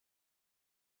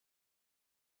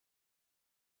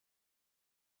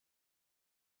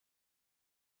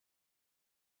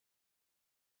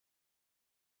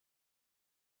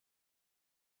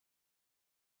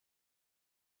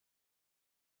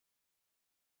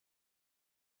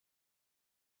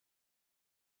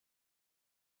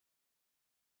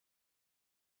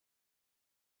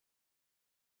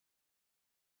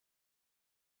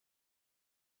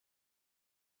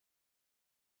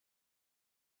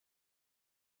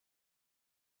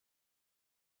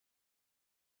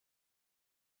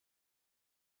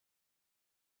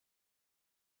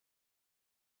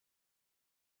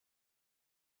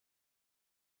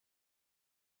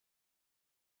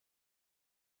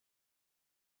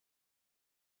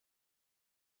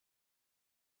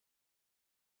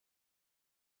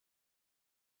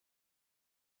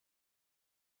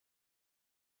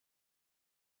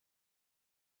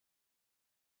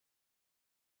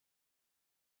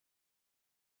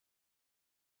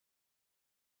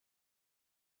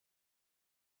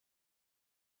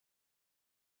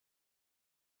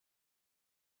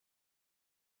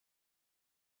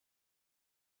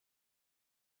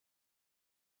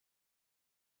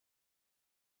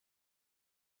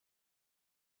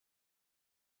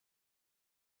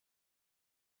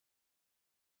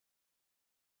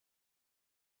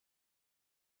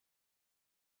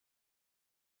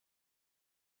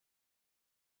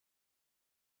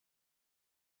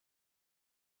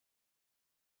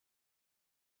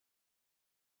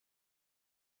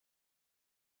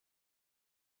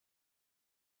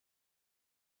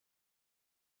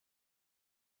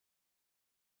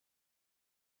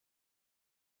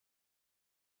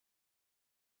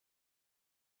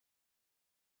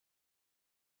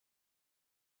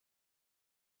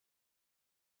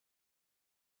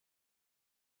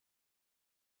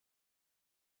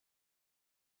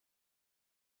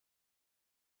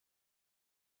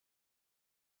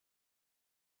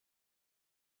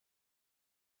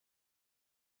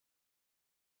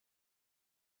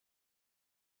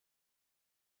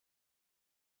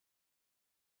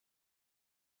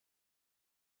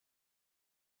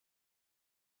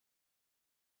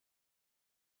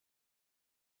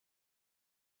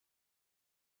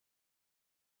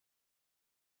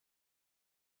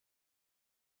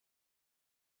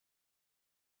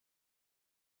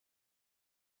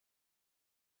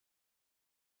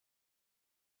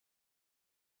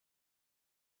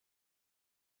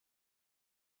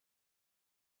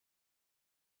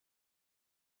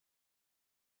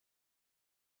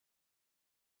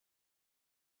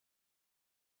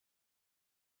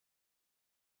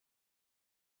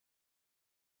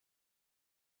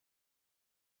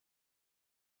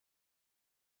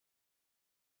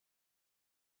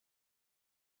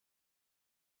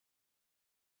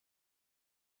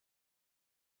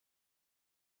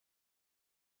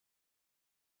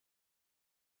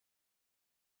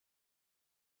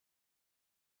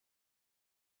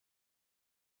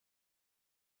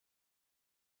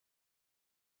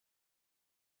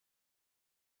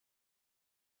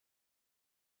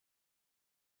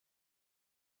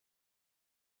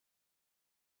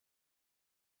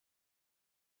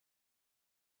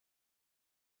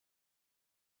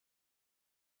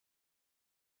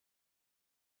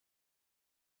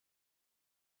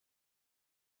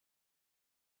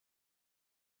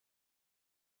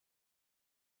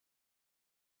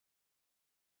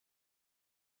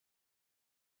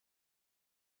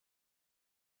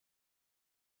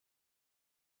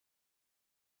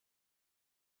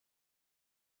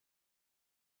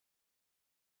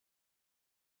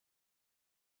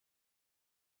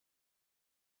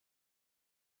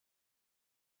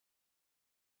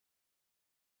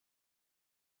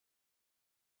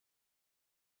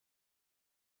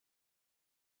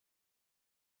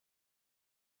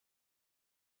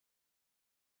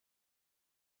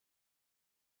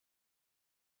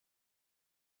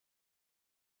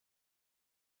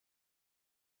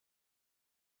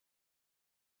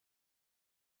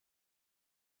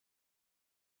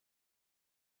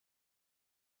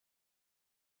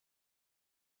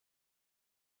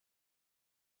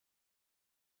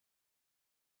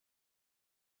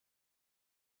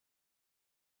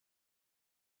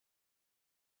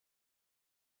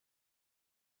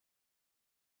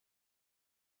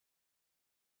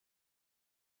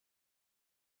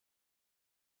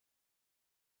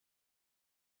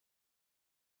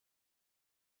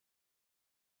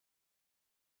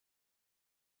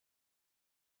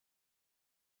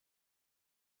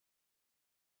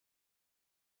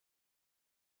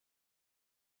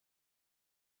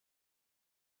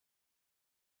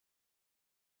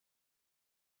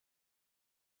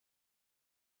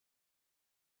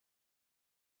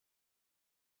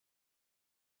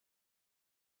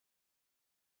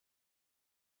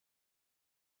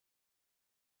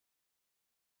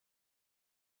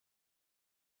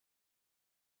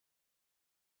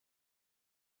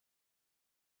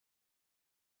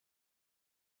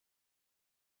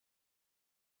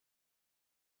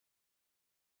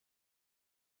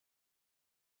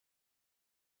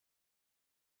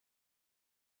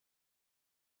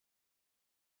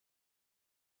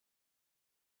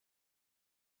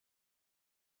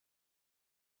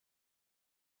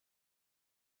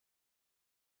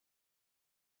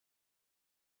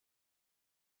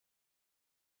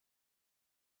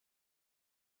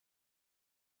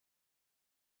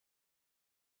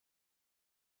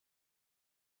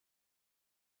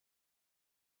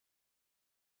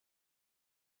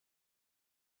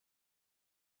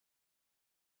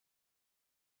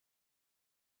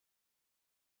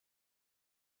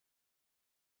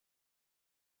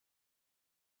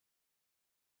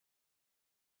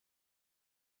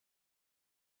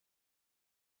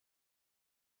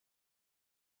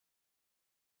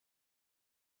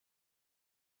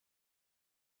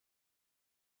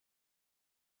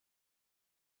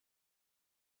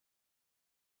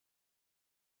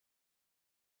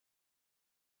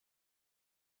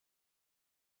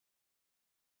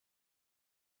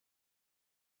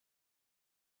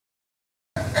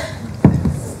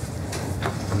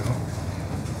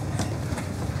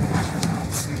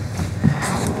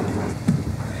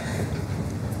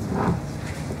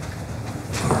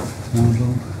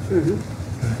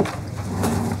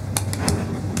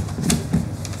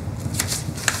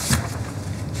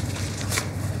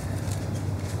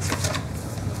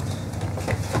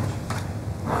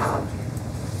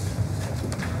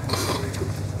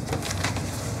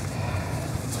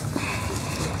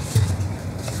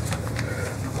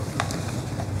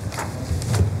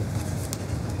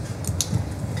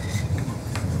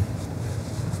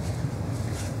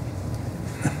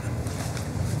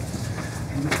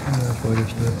That's what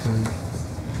it's done.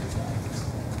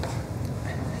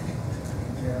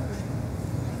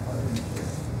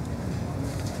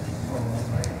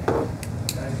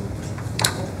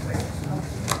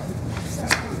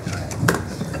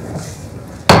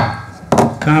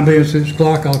 Time being 6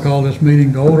 o'clock, I'll call this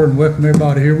meeting to order and welcome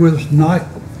everybody here with us tonight.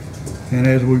 And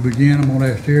as we begin, I'm going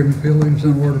to ask Jeremy Phil to lead us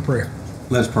in a word of prayer.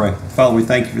 Let's pray. Father, we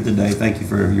thank you for the day. Thank you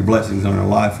for your blessings on our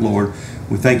life, Lord.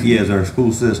 We thank you as our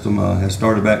school system has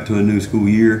started back to a new school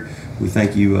year. We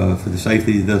thank you for the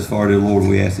safety thus far, dear Lord,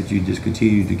 and we ask that you just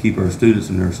continue to keep our students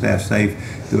and our staff safe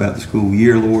throughout the school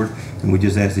year, Lord. And we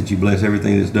just ask that you bless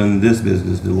everything that's done in this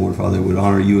business, dear Lord, Father, that would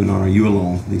honor you and honor you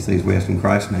alone. These things we ask in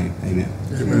Christ's name. Amen.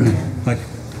 Amen. Thank you.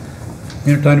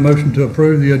 Entertain a motion to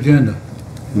approve the agenda.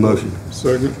 Motion.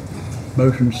 Second.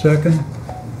 Motion second.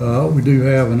 We do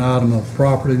have an item of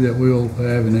property that we'll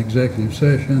have an executive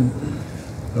session.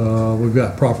 We've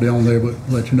got property on there, but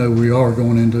let you know we are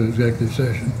going into executive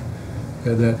session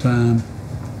at that time.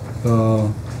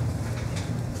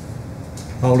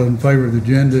 All in favor of the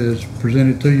agenda is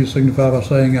presented to you, signify by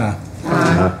saying aye.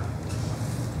 Aye.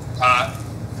 Aye.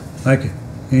 Thank you.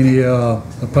 Any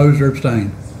opposed or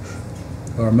abstained?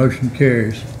 Our motion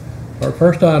carries. Our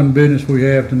first item of business we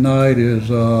have tonight is,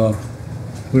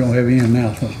 we don't have any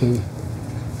announcements, do we?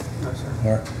 No, sir.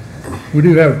 All right. We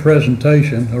do have a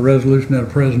presentation, a resolution and a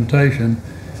presentation,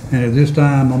 and at this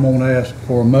time I'm going to ask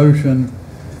for a motion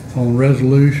on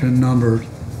resolution number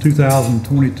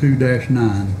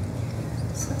 2022-9.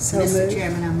 Mr.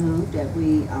 Chairman, I move that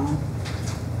we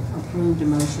approve the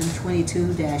motion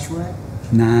 22-what?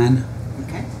 9.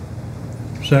 Okay.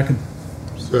 Second?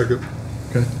 Second.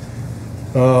 Okay.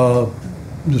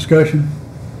 Discussion?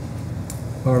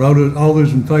 All right, all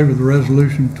those in favor of the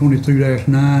resolution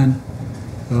 22-9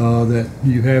 that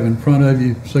you have in front of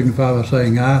you signify by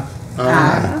saying aye.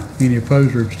 Aye. Any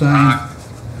opposed or abstained? Aye.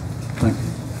 Thank you.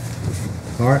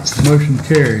 All right, the motion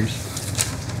carries.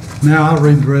 Now I'll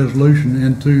read the resolution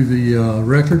into the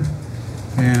record.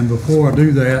 And before I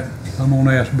do that, I'm going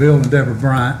to ask Bill and Deborah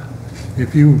Bryant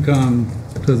if you would come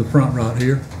to the front right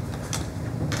here.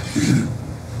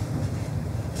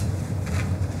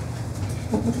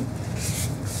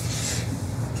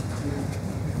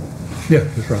 Yeah,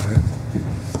 just right here.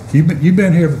 You've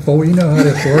been here before, you know how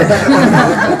this works. You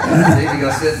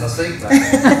gotta sit in the seat back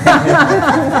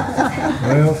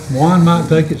there. Well, one might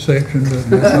take exception, but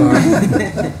that's all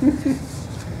right.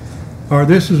 All right,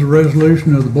 this is a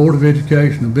resolution of the Board of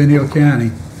Education of Ben Hill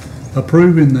County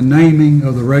approving the naming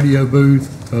of the radio booth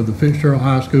of the Fitzgerald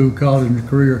High School College and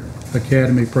Career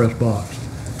Academy press box,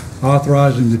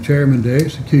 authorizing the chairman to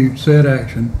execute said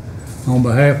action on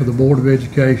behalf of the Board of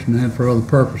Education and for other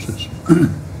purposes.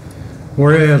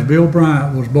 Whereas Bill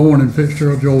Bryant was born in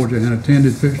Fitzgerald, Georgia and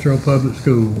attended Fitzgerald Public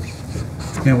Schools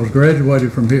and was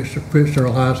graduated from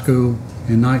Fitzgerald High School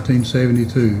in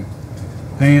 1972.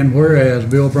 And whereas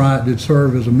Bill Bryant did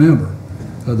serve as a member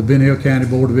of the Ben Hill County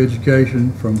Board of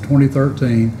Education from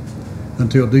 2013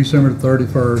 until December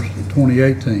 31st,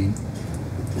 2018.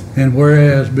 And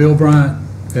whereas Bill Bryant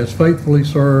has faithfully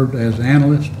served as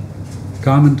analyst,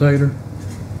 commentator,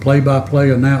 play-by-play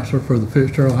announcer for the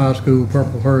Fitzgerald High School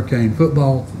Purple Hurricane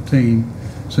football team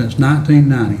since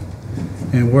 1990.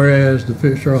 And whereas the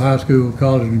Fitzgerald High School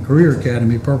College and Career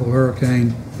Academy Purple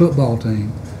Hurricane football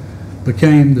team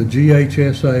became the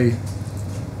GHSA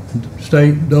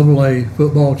State AA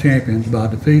football champions by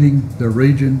defeating their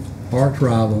region arch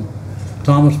rival,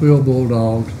 Thomasville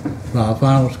Bulldogs, by a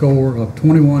final score of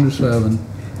 21-7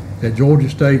 at Georgia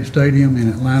State Stadium in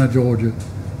Atlanta, Georgia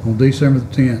on December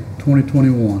 10th,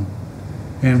 2021.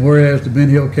 And whereas the Ben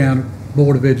Hill County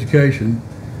Board of Education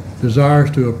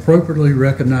desires to appropriately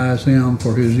recognize him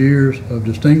for his years of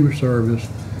distinguished service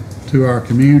to our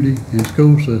community and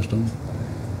school system,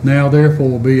 now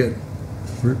therefore be it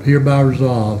hereby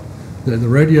resolved that the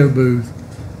radio booth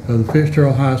of the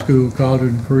Fitzgerald High School College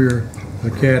and Career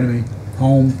Academy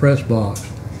home press box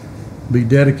be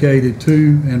dedicated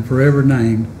to and forever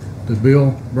named the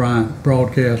Bill Bryant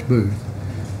broadcast booth.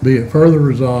 Be it further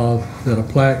resolved that a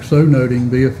plaque so noting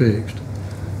be affixed.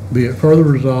 Be it further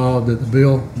resolved that the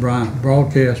Bill Bryant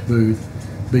broadcast booth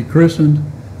be christened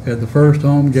at the first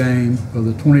home game of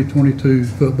the 2022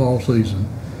 football season.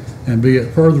 And be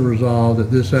it further resolved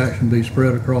that this action be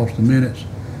spread across the minutes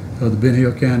of the Ben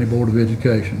Hill County Board of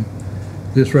Education.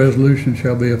 This resolution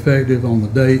shall be effective on the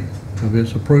date of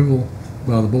its approval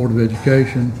by the Board of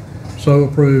Education, so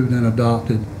approved and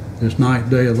adopted this 9th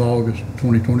day of August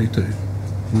 2022.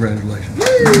 Congratulations.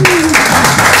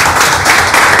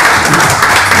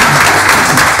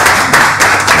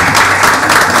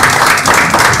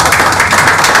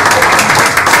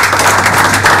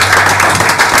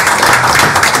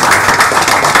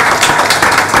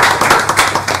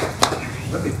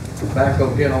 Let me back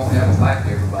over here, I don't have a back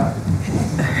to everybody.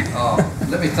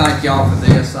 Let me thank y'all for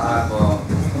this. Come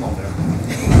on there.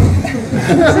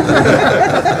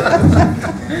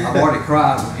 I've already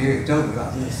cried when Gary told me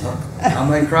about this. I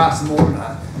may cry some more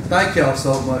tonight. Thank y'all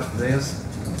so much for this.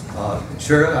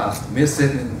 Shirley, I missed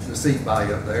sitting in the seat by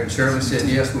you up there, and Shirley said,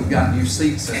 yes, we've got new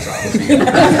seats since I was here.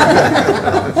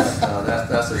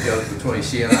 That's a joke between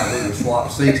she and I. We would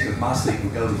swap seats because my seat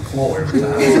would go to the floor every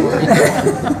time.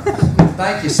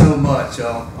 Thank you so much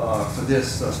for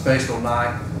this special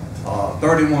night.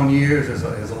 31 years is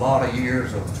a lot of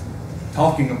years of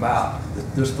talking about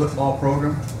this football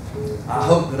program. I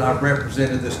hope that I've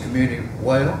represented this community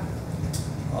well.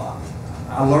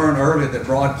 I learned early that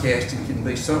broadcasting can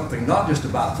be something not just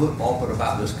about football, but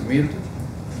about this community,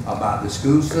 about the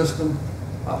school system,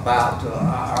 about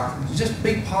just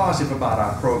be positive about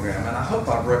our program. And I hope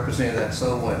I've represented that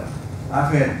so well.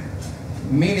 I've had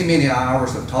many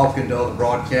hours of talking to other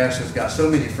broadcasters, got so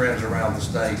many friends around the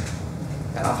state.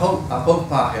 And I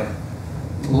hope I have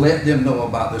let them know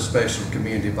about this special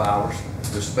community of ours,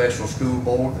 this special school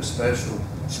board, this special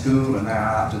school, and now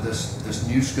out to this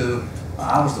new school.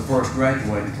 I was the first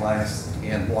graduating class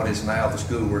in what is now the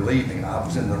school we're leaving. I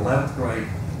was in the 11th grade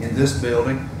in this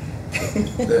building.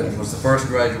 That was the first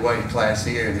graduating class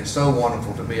here, and it's so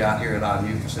wonderful to be out here at our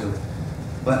new facility.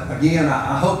 But again,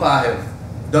 I hope I have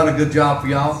done a good job for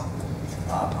y'all.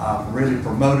 I've really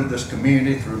promoted this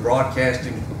community through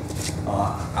broadcasting.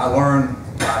 I learned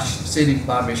by sitting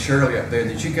by Miss Shirley up there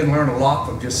that you can learn a lot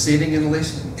from just sitting and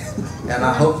listening. And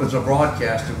I hope as a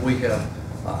broadcaster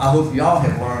I hope y'all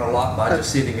have learned a lot by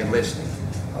just sitting and listening.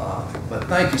 But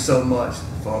thank you so much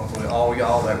for all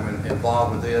y'all that were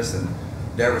involved with this, and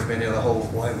Deborah's been here the whole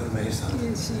way with me, so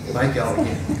thank y'all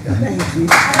again. Thank you.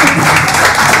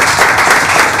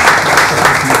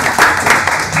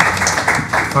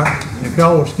 All right, if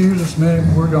y'all will excuse us a minute,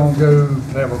 we're gonna go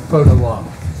have a photo op.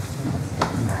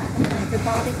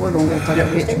 We're going to go take a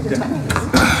picture.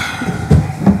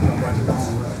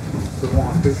 Put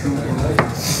one picture on there.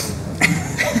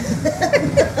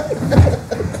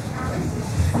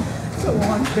 Put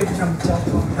one picture on the top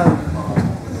of the coat.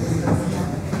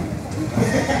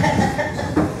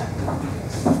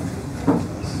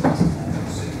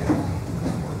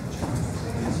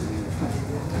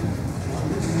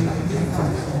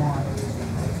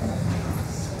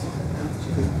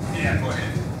 Yeah, go ahead.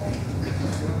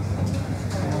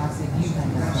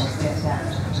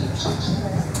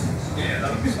 Yeah,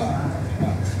 that'll be fine.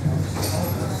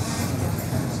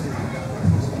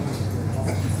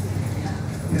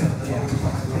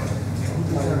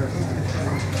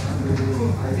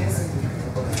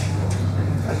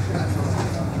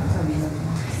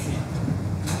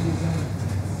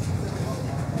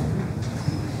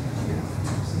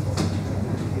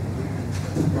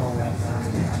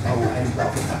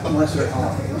 Unless they're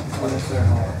hot. Unless they're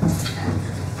hot.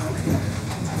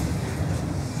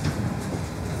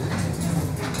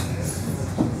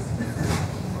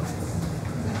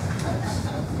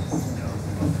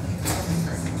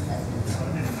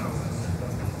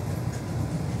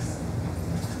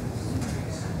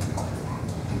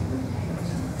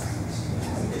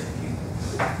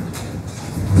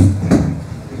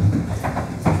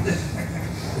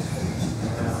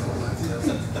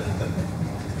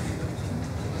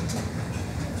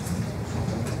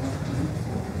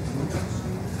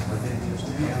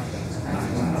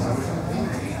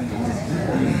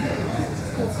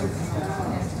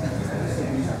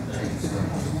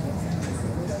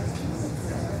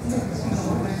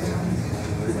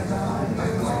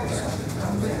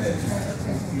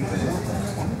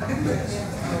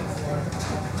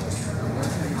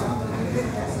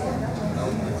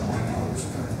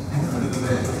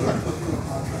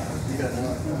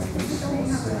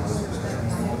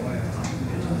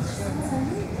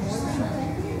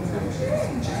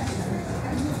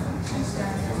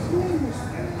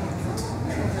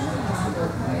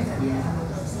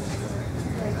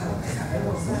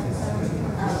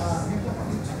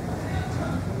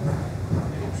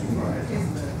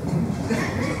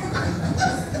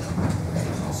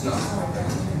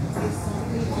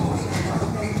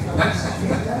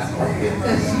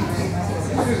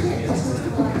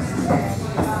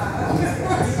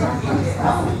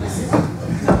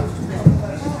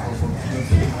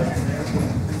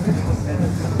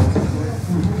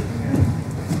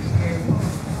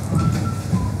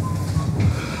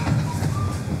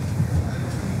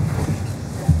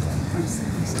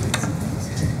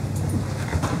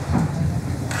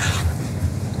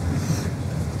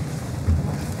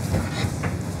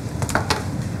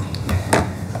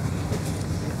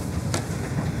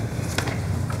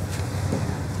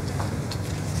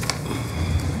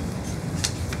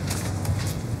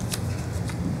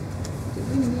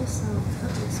 putting this on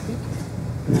public speaker?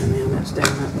 No, ma'am, that's down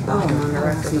at the bottom under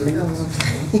after the minutes.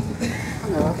 Oh,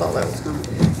 Oh, I thought that was gonna be.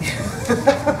 I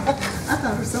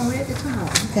thought it was somewhere at the top.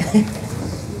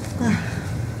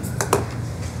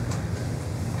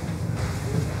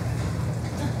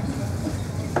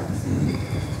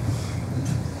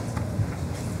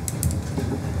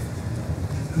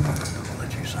 I'll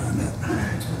let you sign that.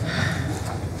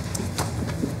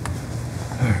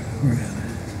 All right, we're at it.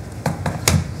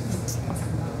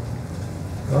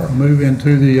 All right, move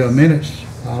into the minutes.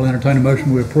 I'll entertain a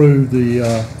motion we approve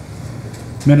the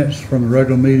minutes from the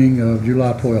regular meeting of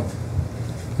July 12th.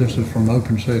 This is from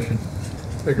open session.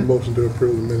 Make a motion to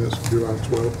approve the minutes of July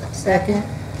 12th. Second.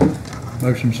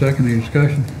 Motion second, any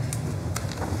discussion?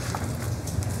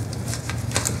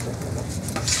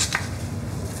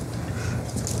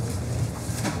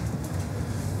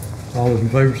 All those in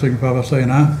favor signify by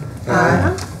saying aye.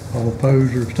 Aye. All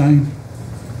opposed or abstained?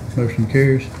 Motion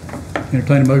carries.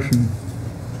 Entertain a motion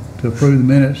to approve the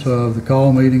minutes of the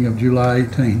call meeting of July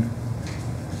 18.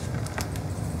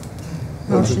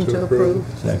 Motion to approve.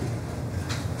 Second.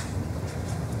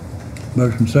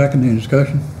 Motion second, any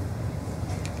discussion?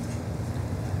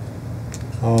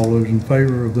 All those in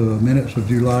favor of the minutes of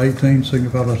July 18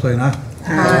 signify by saying aye.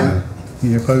 Aye.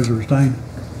 Any opposed or abstained?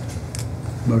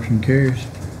 Motion carries.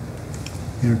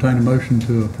 Entertain a motion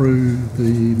to approve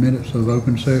the minutes of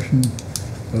open session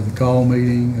of the call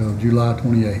meeting of July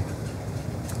 28th.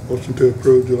 Motion to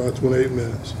approve July 28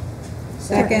 minutes.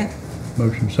 Second.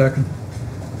 Motion second.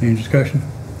 Any discussion?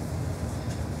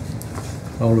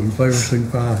 All those in favor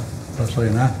signify by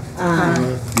saying aye.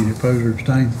 Aye. Any opposed or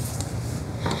abstained?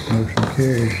 Motion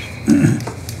carries.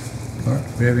 All right,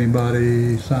 do we have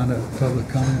anybody signed up for public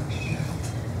comments?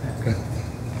 Okay.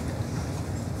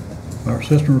 All right,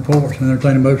 system reports,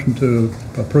 entertain a motion to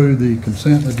approve the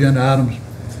consent agenda items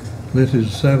listed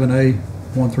as 7A,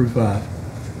 1 through 5.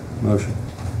 Motion.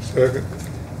 Second.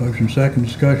 Motion Second,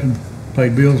 discussion,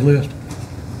 paid bills list.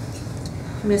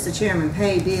 Mr. Chairman,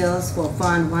 paid bills for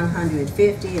Fund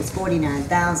 150 is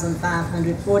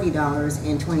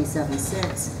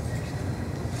 $49,540.27.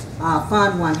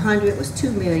 Fund 100 was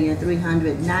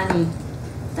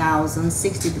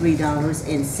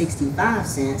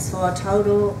 $2,390,063.65 for a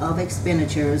total of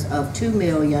expenditures of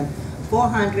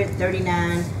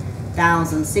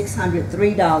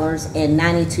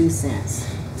 $2,439,603.92.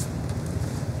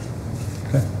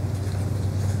 Okay.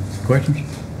 Questions?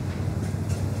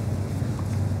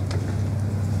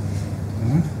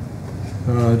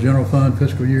 All right. General fund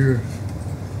fiscal year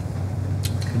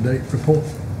to date report.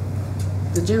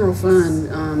 The general fund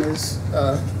is,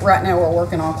 right now we're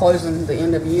working on closing the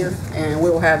end of the year, and we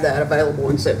will have that available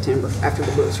in September after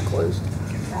the books are closed.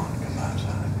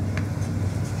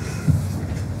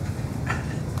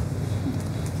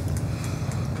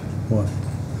 What?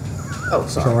 Oh,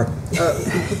 sorry.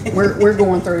 We're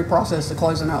going through the process of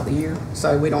closing out the year,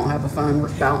 so we don't have a fund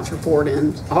balance report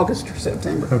in August or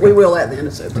September. Okay. We will at the end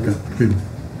of September. Okay, excuse me.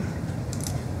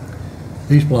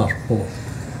 East Bluffs report.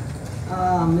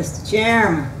 Mr.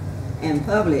 Chairman, in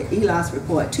public, ELOS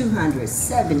report,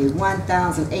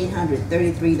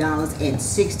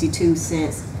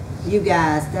 $271,833.62. You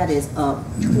guys, that is up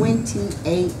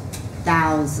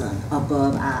 28,000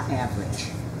 above our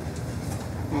average.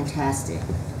 Fantastic.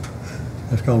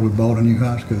 That's because we bought a new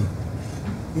high school.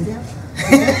 Is that?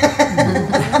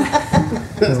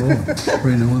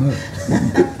 Bring that one up.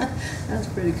 That's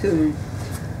pretty cool.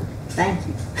 Thank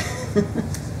you.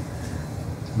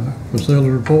 All right, facility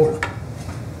report.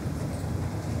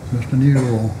 Mr.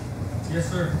 Newell. Yes,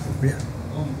 sir. Yeah.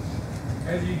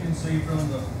 As you can see from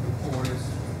the report, it's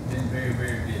been very,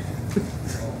 very busy. Just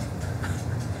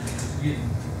getting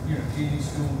these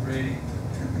schools ready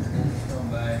to come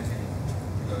back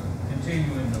and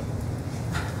continuing to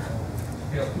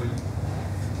help with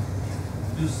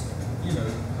just, I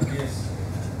guess,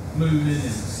 moving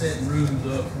and setting rooms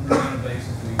up from the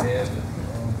renovations we have.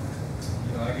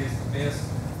 But, I guess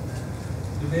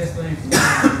the best thing for me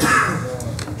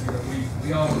is,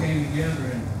 we all came together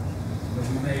and we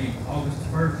made August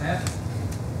 1st happen.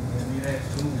 And we had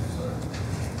school, so I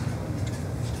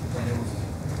think it was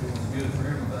good for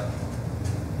everybody.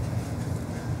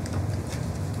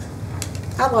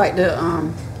 I'd like to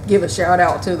give a shout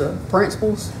out to the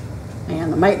principals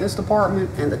and the maintenance department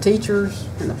and the teachers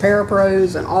and the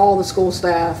parapros and all the school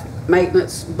staff,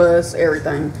 maintenance, bus,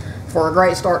 everything, for a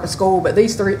great start to school. But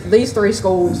these three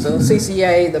schools, the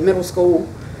CCA, the middle school,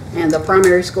 and the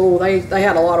primary school, they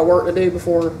had a lot of work to do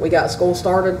before we got school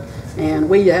started, and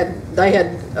they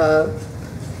had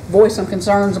voiced some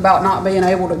concerns about not being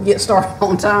able to get started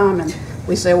on time, and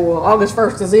we said, well, August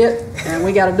 1st is it, and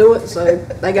we gotta do it, so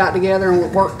they got together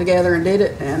and worked together and did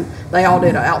it, and they all did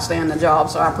an outstanding job,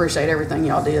 so I appreciate everything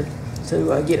y'all did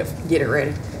to get it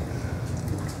ready.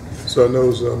 So I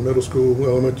know middle school,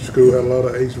 elementary school had a lot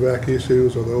of HVAC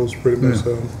issues. Are those pretty much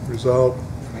resolved?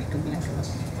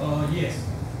 Yes.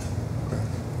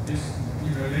 Just,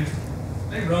 you know,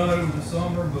 they run over the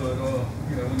summer, but,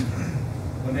 you know,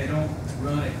 when they don't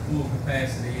run at full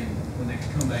capacity and when they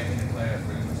come back in the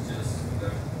classroom, it's just, you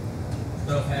know,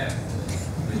 stuff happens.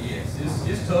 But yes,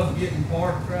 it's tough getting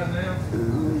parts right now.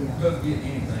 Tough getting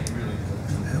anything, really.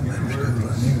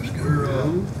 We're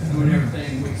doing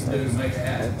everything we can do to make it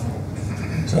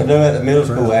happen. So I know at the middle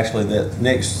school, actually, that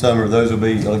next summer, those will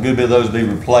be, a good bit of those will be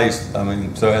replaced. I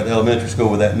mean, so at the elementary school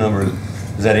with that number,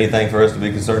 is that anything for us to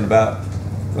be concerned about?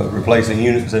 Replacing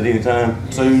units at any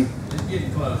time soon? It's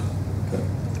getting close. Okay.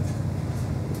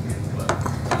 Getting close.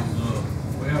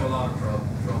 We have a lot of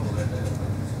trouble at the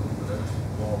elementary school with those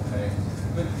wall packs.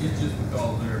 But it's just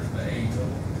because they're the age of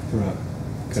them. Right.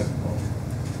 Okay.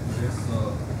 But it's,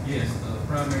 yes, the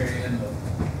primary and the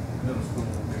middle school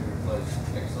will be replaced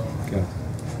next summer. Okay.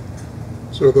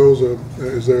 So those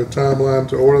is there a timeline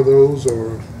to order those,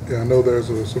 or I know there's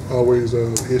always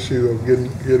an issue of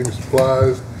getting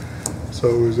supplies. So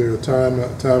is there a time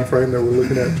frame that we're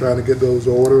looking at trying to get those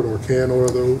ordered or can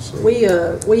order those? So. We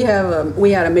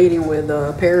had a meeting with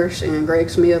Parrish and Greg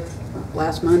Smith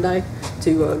last Monday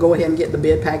to go ahead and get the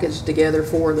bid package together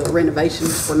for the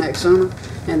renovations for next summer,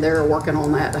 and they're working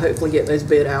on that to hopefully get those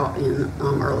bid out in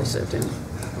early September,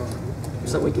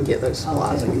 so we can get those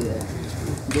supplies. Okay, good.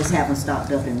 Just have them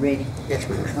stocked up and ready? Yes,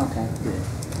 ma'am. Okay, good.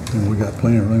 And we got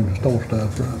plenty of room to store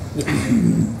stuff, right? Yeah.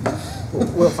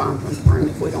 We'll find room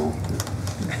if we don't.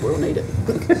 We'll need it.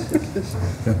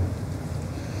 Okay.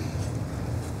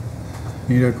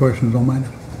 Any other questions on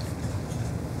maintenance?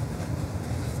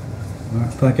 All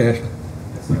right, thank you, Ashley.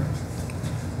 Yes,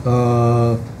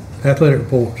 sir. Athletic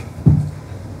reports.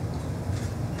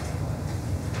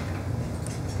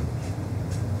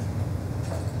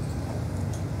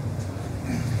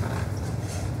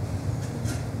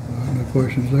 All right, no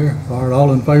questions there. All right,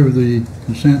 all in favor of the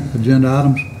consent agenda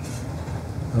items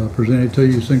presented to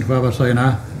you, signify by saying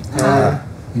aye. Aye.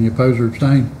 Any opposed or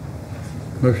abstained?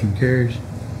 Motion carries.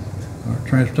 All right,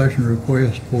 transportation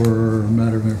request for a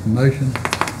matter of information.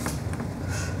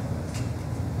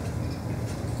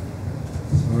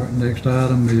 All right, next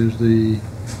item is the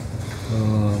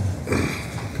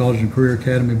College and Career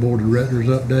Academy Board of Directors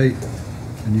update.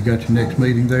 And you got your next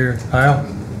meeting there. Al,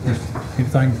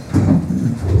 anything?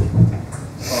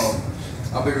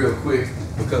 I'll be real quick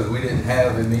because we didn't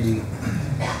have a meeting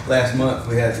last month.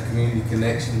 We had the Community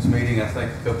Connections meeting. I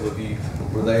think a couple of you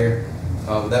were there.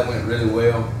 But that went really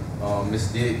well.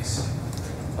 Ms. Dix,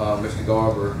 Mr.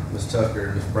 Garber, Ms.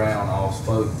 Tucker, Ms. Brown all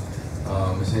spoke.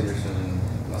 Ms. Henderson and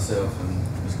myself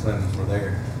and Ms. Clemens were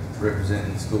there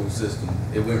representing the school system.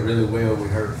 It went really well. We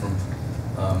heard from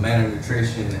Manor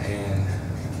Nutrition and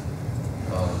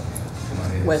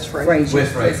West Fraser.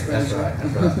 West Fraser, that's right.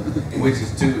 Which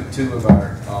is two of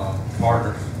our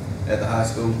partners at the high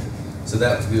school. So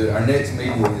that was good. Our next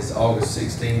meeting is August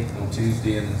 16th on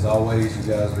Tuesday, and as always, you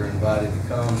guys are invited to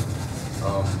come.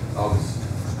 August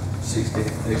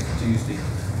 16th, next Tuesday.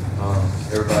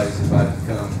 Everybody's invited to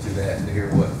come to that to hear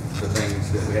what the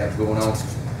things that we have going on.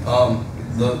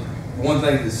 The one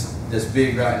thing that's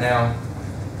big right now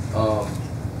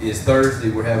is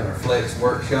Thursday. We're having our Flex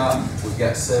workshop. We've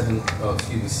got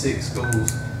 6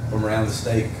 schools from around the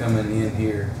state coming in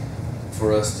here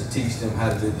for us to teach them how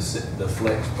to do the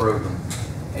Flex program,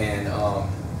 and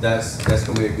that's going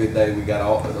to be a good day. We got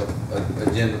all the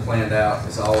agenda planned out.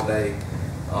 It's all day.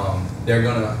 They're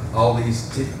gonna all these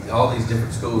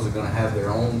different schools are gonna have their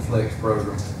own Flex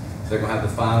program. They're gonna have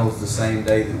the finals the same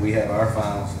day that we have our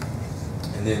finals,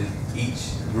 and then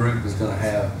each group is gonna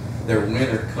have their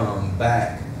winner come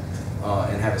back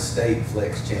and have a state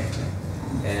Flex champion,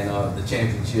 and the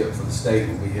championship for the state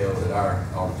will be held at our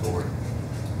auditorium.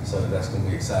 So that's going to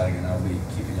be exciting, and I'll be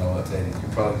keeping y'all updated.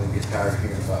 You're probably going to get tired of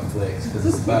hearing about Flex because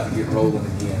it's about to get rolling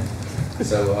again.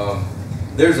 So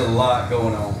there's a lot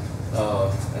going on,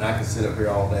 and I could sit up here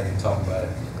all day and talk about it.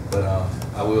 But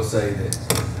I will say that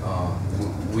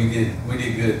we did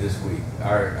good this week.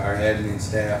 Our admin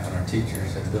staff and our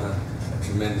teachers have done a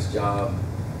tremendous job.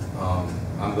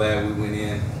 I'm glad we went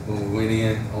in when we went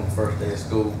in on the first day of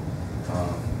school.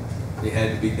 It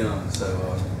had to be done.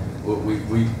 So.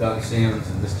 We Dr. Sims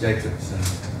and Ms. Jacobs and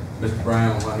Mr.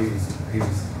 Brown, while he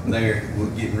was there, we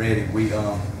were getting ready. We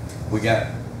got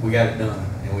it done,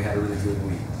 and we had a really good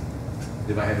week.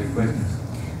 Did I have any questions?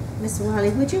 Mr. Wiley,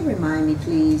 would you remind me,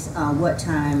 please, what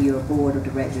time your board of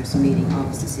directors meeting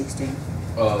August the 16th?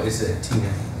 It's at 10,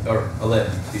 or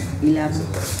 11, excuse me. 11. It's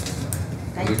 11.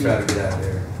 Thank We you. try to get out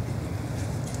there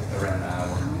around an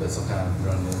hour, but sometimes we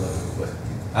run a little over. But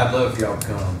I'd love for y'all to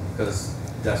come, because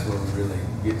that's where we really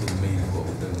get to the meat of what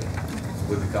we're doing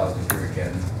with the College and Career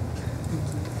Academy.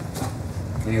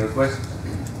 Any other questions?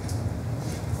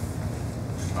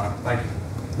 All right, thank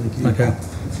you. Okay.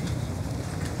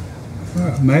 All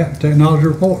right, Matt, technology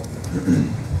report.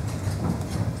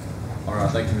 All right,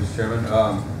 thank you, Mr. Chairman.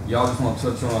 Y'all just want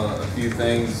to touch on a few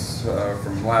things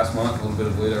from last month, a little bit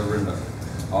of lead over into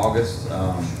August.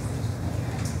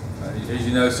 As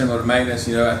you know, similar to maintenance,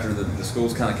 you know, after the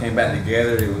schools kind of came back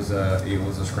together, it was a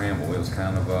scramble. It was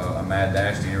kind of a mad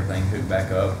dash to get everything hooked back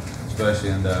up, especially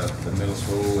in the middle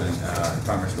school and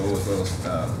primary school, as well as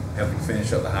helping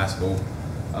finish up the high school.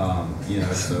 You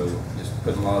know, so just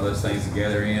putting a lot of those things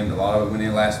together in. A lot of it went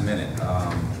in last minute.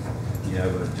 You know,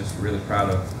 but just really proud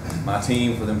of my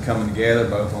team for them coming together,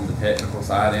 both on the technical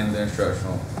side and the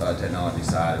instructional technology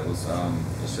side. It was,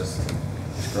 it's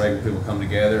great when people come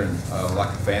together and like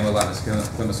a family, like Ms.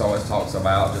 Clemens always talks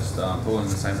about, just pulling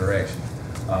in the same direction.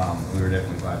 We were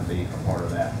definitely glad to be a part of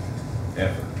that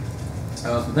effort.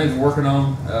 Some things we're working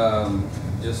on,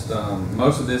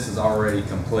 most of this is already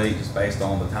complete, just based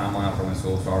on the timeline for when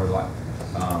school started, like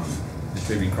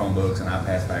distributing Chromebooks and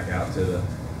iPads back out to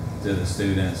the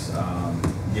students,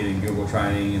 getting Google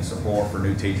training and support for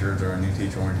new teachers during new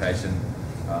teacher orientation.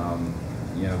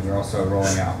 You know, we're also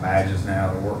rolling out badges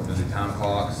now to work with the new time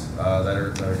clocks that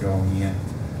are going in.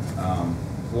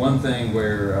 One thing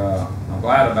I'm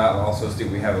glad about, but also still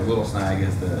we have a little snag,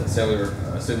 is the cellular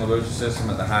signal booster system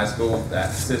at the high school.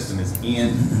 That system is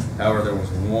in. However, there was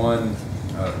one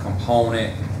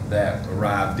component that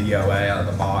arrived DOA out of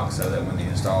the box, so that when the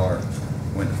installer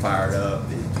went to fire it up,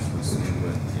 it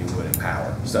would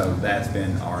empower. So that's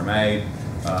been RMA'd.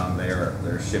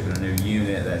 They're shipping a new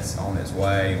unit that's on its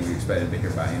way, and we expect it to be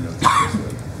here by the end of this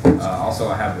week. Also,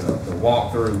 I have the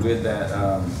walkthrough with that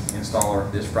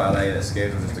installer this Friday that's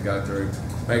scheduled just to go through,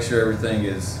 make sure everything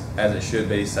is as it should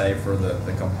be, save for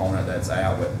the component that's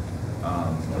out. But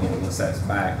once that's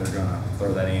back, they're going to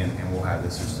throw that in, and we'll have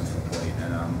the system complete.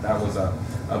 And that was a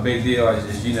big deal,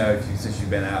 as you know, since you've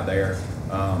been out there.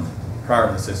 Prior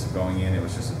to the system going in, it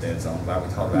was just a dead zone, like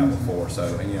we talked about before.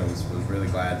 So, and, you know, was really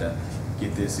glad to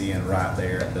get this in right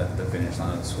there at the finish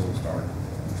line of the school start.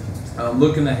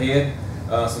 Looking ahead,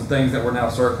 some things that we're now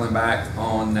circling back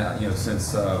on, you know,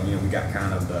 since you know, we got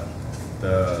kind of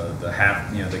the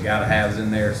half, you know, the gotta haves in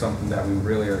there. Something that we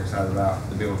really are excited about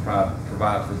to be able to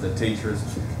provide for the teachers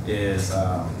is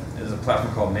a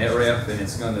platform called NetRef, and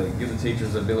it's going to give the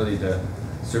teachers the ability to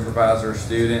supervise their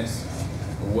students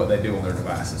what they do on their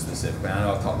devices specifically. I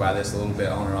know I've talked about this a little bit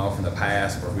on and off in the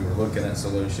past, where we were looking at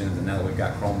solutions, and now that we've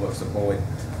got Chromebooks deployed,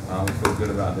 we feel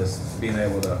good about this being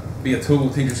able to be a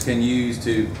tool teachers can use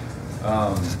to,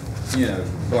 you know,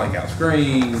 blank out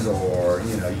screens, or,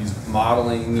 you know, use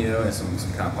modeling, you know, and some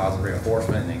kind of positive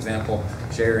reinforcement and example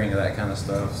sharing of that kind of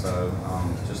stuff. So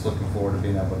just looking forward to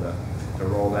being able to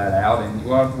roll that out, and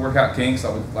we'll have to work out kinks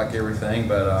like everything,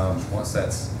 but once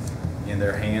that's in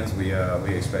their hands, we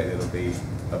expect it'll be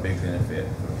a big benefit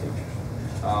for the teachers.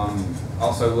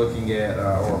 Also looking at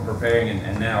or preparing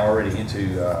and now already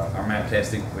into our map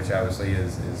testing, which obviously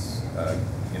is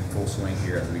in full swing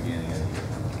here at the beginning of the year.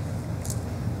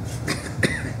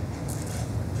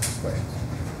 Questions?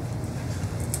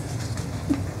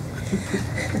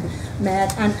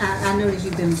 Matt, I know that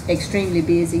you've been extremely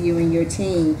busy, you and your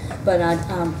team, but I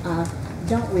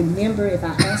don't remember if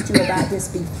I asked you about this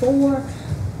before.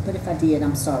 But if I did,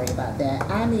 I'm sorry about that.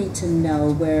 I need to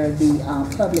know where the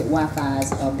public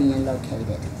Wi-Fi's are being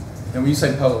located. And when you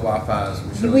say public Wi-Fi's,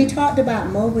 we talked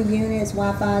about mobile units,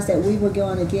 Wi-Fi's that we were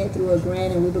going to get through a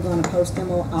grant, and we were going to post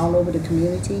them all over the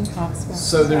community.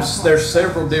 So there's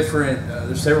several different I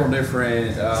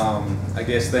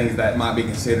guess things that might be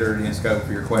considered in scope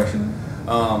for your question.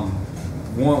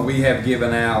 One, we have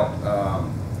given out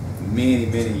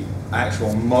many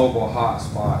actual mobile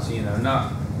hotspots. You know,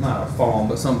 not a phone,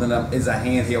 but something that is a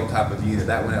handheld type of unit.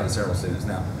 That went out to several students.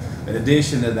 Now, in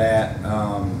addition to that,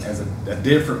 as a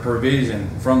different provision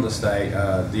from the state,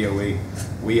 DOE,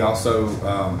 we also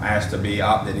asked to be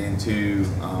opted into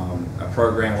a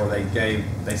program where they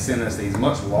sent us these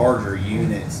much larger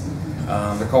units.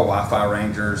 They're called Wi-Fi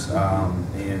Rangers,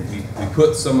 and we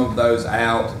put some of those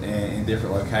out in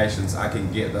different locations. I can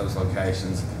get those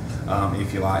locations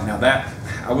if you like. Now, that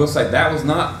I will say that was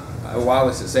not a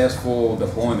wildly successful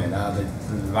deployment. The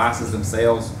devices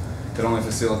themselves could only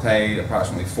facilitate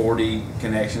approximately 40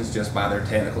 connections just by their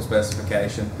technical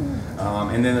specification.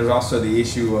 And then there's also the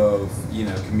issue of, you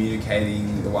know,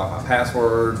 communicating the Wi-Fi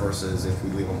passwords versus if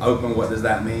we leave them open, what does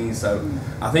that mean? So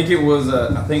I think it was,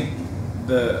 I think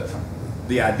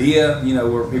the idea, you know,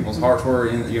 where people's hearts were,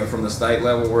 in, you know, from the state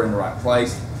level, were in the right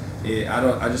place.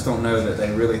 I just don't know that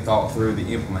they really thought through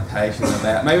the implementation of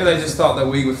that. Maybe they just thought that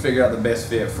we would figure out the best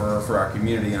fit for our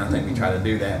community, and I think we try to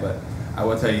do that. But I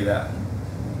will tell you that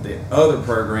the other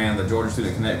program, the Georgia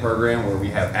Student Connect program, where we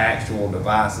have actual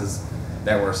devices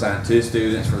that were assigned to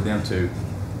students for them to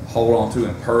hold on to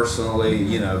and personally,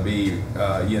 you know, be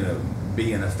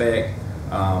in effect.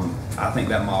 I think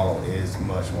that model is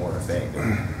much more effective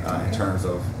in terms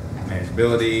of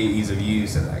manageability, ease of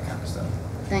use, and that kind of stuff.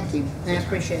 Thank you. I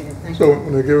appreciate it. Thank So you.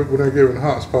 when they're giving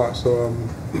hotspots,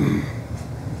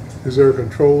 is there a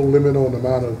control limit on the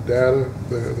amount of data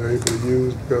they're able to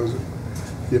use? Because,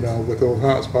 you know, with those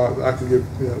hotspots, I can give,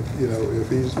 you know, if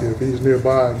he's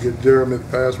nearby, I can get Jeremy the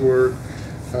password,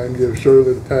 I can give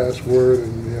Shirley the password,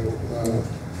 and, you know,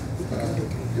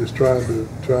 just trying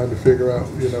to figure out,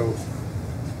 you know,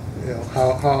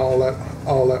 how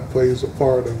all that plays a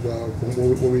part of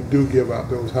when we do give out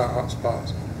those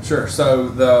hotspots. Sure. So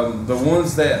the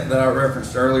ones that I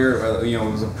referenced earlier, you know,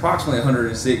 it was approximately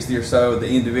 160 or so of the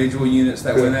individual units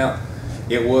that went out.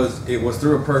 It was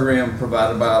through a program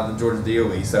provided by the Georgia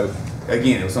DOE. So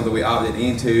again, it was something we opted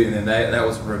into, and then that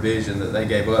was a provision that they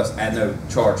gave us at no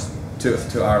charge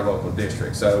to our local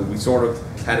district. So we sort of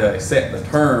had to accept the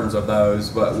terms of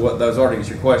those. But what those are, to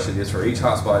answer your question, is for each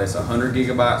hotspot, it's 100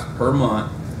 gigabytes per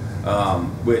month,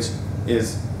 which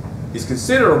is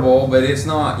considerable, but it's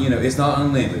not, you know, it's not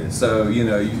unlimited. So, you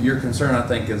know, your concern, I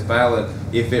think, is valid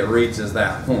if it reaches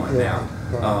that point. Yeah.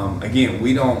 Now, again,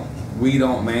 we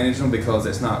don't manage them because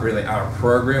it's not really our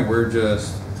program. We're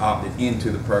just opted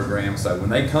into the program. So when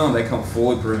they come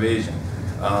fully provisioned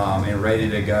and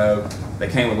ready to go. They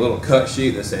came with a little cut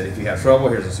sheet that said, if you have trouble,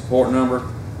 here's a support number.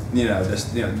 You know,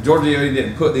 Georgia DOE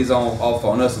didn't put these off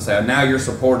on us and say, now you're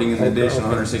supporting an additional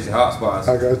 160 hotspots.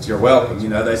 I got you. You're welcome. You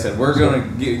know, they said, we're going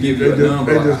to give you a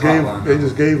number, like a hotline. They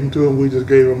just gave them to them. We just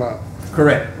gave them out.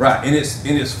 Correct. Right. And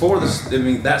it's for the. I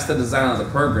mean, that's the design of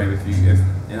the program.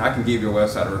 And I can give you a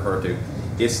website to refer to.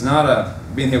 It's not a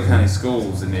Ben Hill County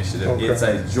Schools initiative. Okay. It's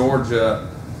a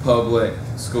Georgia Public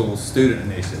Schools student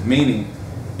initiative. Meaning,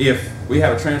 if we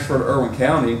have a transfer to Irwin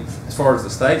County, as far as the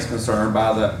state's concerned,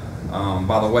 by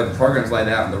the way the program's laid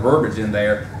out and the verbiage in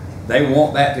there, they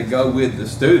want that to go with the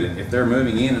student. If they're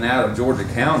moving in and out of Georgia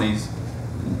counties,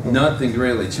 nothing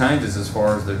really changes as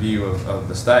far as the view of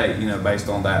the state, you know, based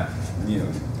on that, you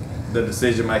know, the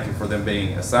decision making for them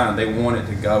being assigned. They want it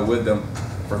to go with them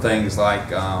for things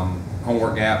like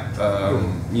homework gap,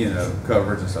 you know,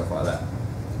 coverage and stuff like that.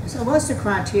 So what's the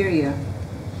criteria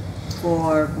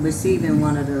for receiving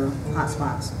one of the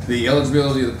hotspots? The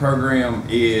eligibility of the program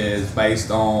is based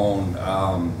on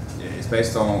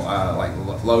like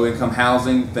low income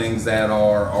housing, things that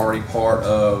are already part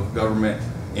of government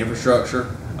infrastructure,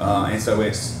 and so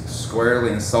it's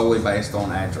squarely and solely based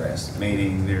on address,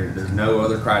 meaning there's no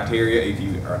other criteria. If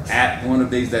you are at one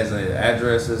of these designated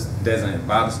addresses designated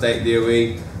by the state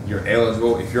DOE, you're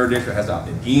eligible. If your district has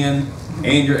opted in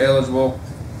and you're eligible,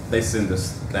 they send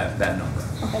us that number.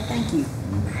 Okay, thank you.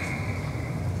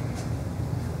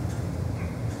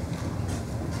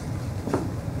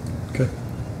 Okay.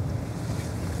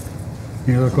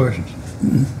 Any other questions?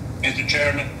 Mr.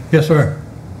 Chairman, Yes, sir.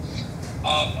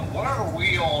 where are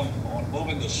we on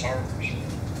moving the servers?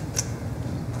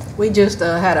 We just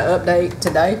had an update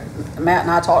today. Matt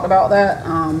and I talked about that.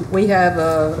 We have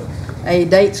a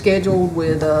date scheduled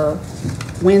with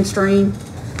Windstream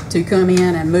to come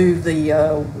in and move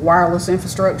the wireless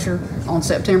infrastructure on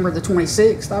September the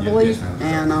 26th, I believe. Yes,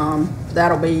 And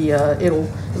that'll be,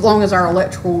 as long as our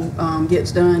electrical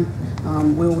gets done,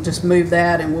 we'll just move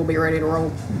that and we'll be ready to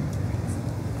roll.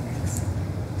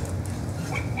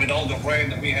 With all the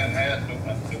rain that we have had,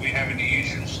 do we have any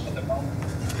issues at the moment?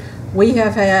 We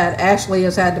have had, Ashley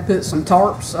has had to put some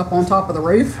tarps up on top of the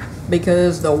roof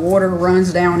because the water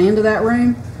runs down into that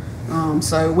room.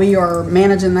 So we are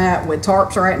managing that with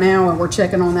tarps right now, and we're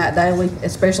checking on that daily,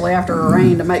 especially after a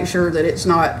rain, to make sure that it's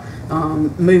not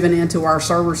moving into our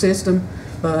server system.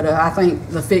 But I think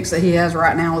the fix that he has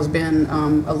right now has been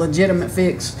a legitimate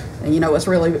fix, and you know, it's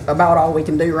really about all we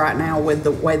can do right now with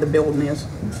the way the building is.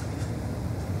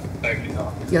 Thank you.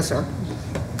 Yes, sir.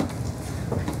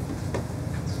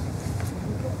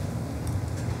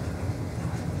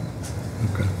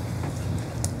 Okay.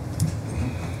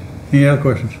 Any other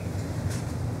questions?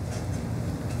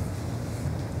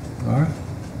 All right.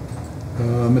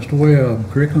 Mr.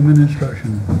 Webb, curriculum and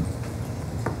instruction.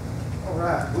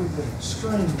 right, we've been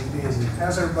extremely busy.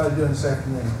 How's everybody doing this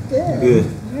afternoon? Good.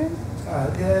 All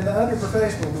right, and under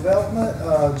professional development,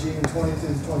 June 20th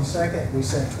through the 22nd, we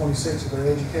sent 26 of our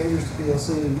educators to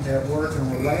PLC at work in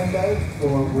Orlando,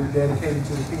 we're dedicated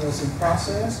to the PLC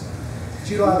process.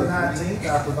 July the 19th,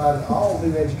 I provided all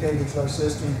new educators to our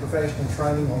system professional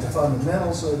training on the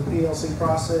fundamentals of the PLC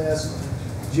process.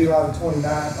 July the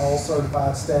 29th, all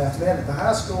certified staff met at the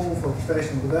high school for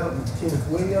professional development with Kenneth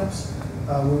Williams.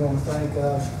 We want to thank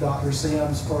Dr.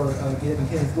 Sims for getting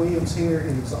Kenneth Williams here.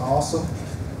 He was awesome.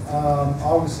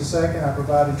 August the 2nd, I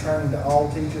provided training to all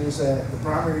teachers at the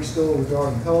primary school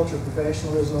regarding culture,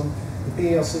 professionalism, the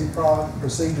PLC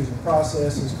procedures and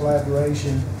processes,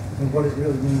 collaboration, and what it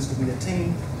really means to be a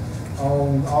team.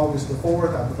 On August the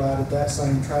 4th, I provided that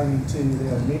same training to the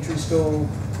elementary school.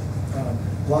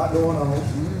 A lot going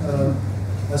on.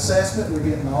 Assessment, we're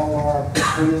getting all our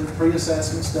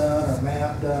pre-assessments done, our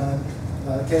map done,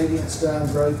 cadence done,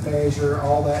 growth measure,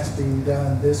 all that's being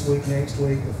done this week, next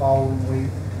week, the following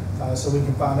week, so we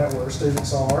can find out where our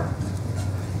students are.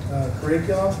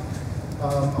 Curriculum,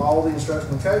 all the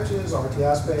instructional coaches,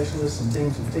 RTI specialists, and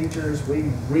teams of teachers, we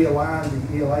realigned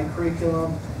the ELA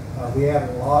curriculum. We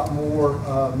added a lot more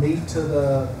meat to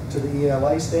the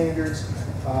ELA standards.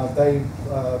 They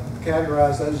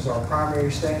categorize those as our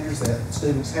primary standards that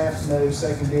students have to know,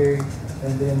 secondary,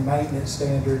 and then maintenance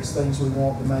standards, things we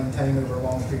want to maintain over a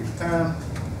long period of time.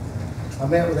 I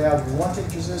met with Algebra 1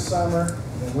 teachers this summer,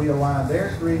 and we aligned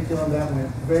their curriculum. That went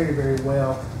very, very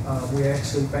well. We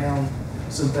actually found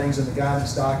some things in the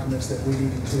guidance documents that we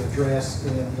needed to address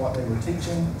in what they were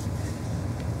teaching.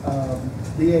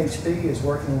 DHP is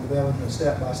working on developing a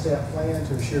step-by-step plan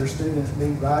to assure students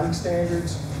meet writing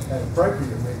standards at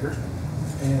appropriate rigor.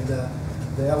 And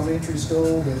the elementary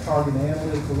school, they're targeting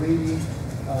analytical reading,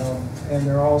 and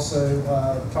they're also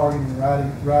targeting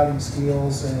writing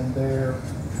skills, and they're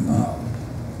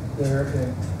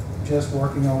just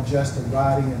working on just the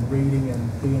writing and reading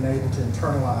and being able to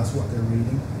internalize what they're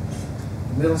reading.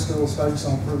 The middle school is focused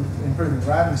on improving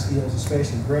writing skills,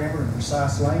 especially grammar and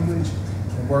precise language,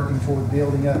 and working toward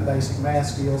building up basic math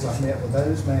skills. I've met with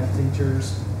those math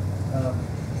teachers.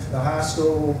 The high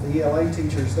school, the ELA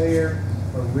teachers there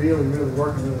are really, really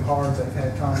working really hard. They've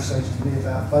had conversations with me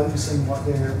about focusing what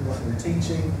they're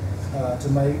teaching to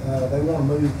make. They want to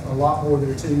move a lot more of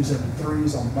their 2s into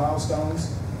 3s on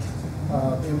milestones.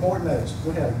 Important notes,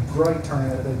 we had a great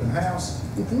turnout at open house.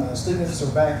 Students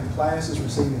are back in classes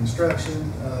receiving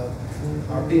instruction.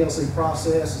 Our PLC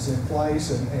process is in place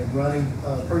and running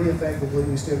pretty effectively.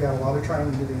 We still got a lot of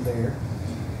training to do there.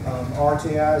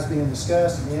 RTI is being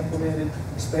discussed and implemented,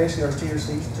 especially our Tier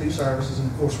 2 services, and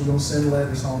of course we're going to send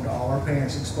letters home to all our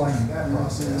parents explaining that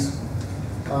process.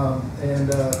 Of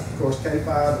course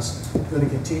K-5 is going to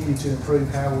continue to improve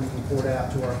how we report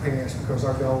out to our parents, because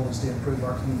our goal is to improve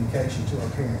our communication to our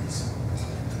parents.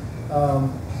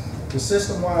 The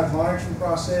system-wide monitoring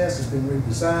process has been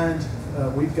redesigned.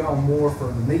 We've gone more for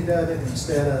the meat of it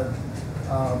instead of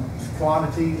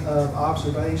quantity of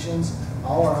observations.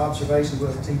 All our observations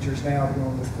with the teachers now are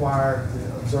going to require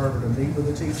the observer to meet with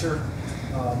the teacher,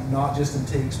 not just in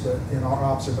TEKS, but in our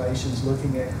observations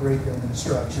looking at curriculum and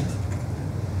instruction.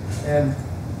 And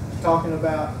talking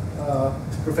about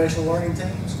professional learning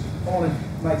teams, I want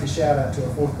to make a shout out to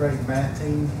our 4th grade math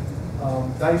team.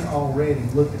 They've already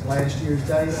looked at last year's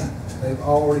data. They've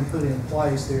already put in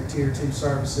place their Tier 2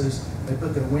 services. They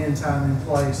put their win time in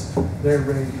place. They're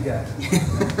ready to go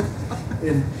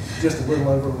in just a little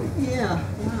over a week. Yeah,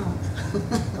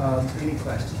 wow. Any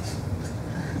questions?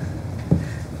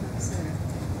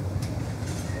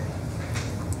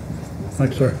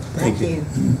 Thanks, sir. Thank you.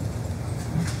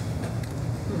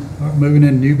 All right, moving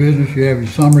into new business, you have your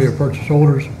summary of purchase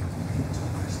orders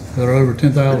that are over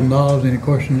 $10,000. Any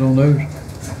questions on those?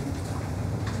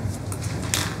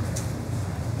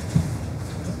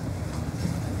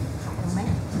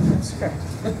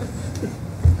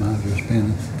 Mine's just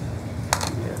spinning.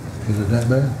 Is it that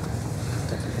bad?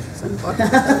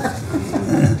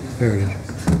 There it is.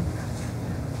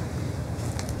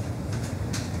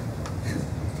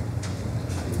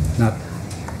 Now,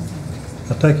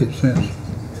 I take it since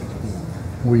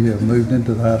we have moved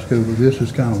into the high school, but this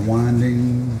is kind of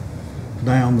winding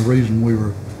down the reason we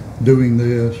were doing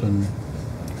this and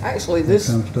Actually, that this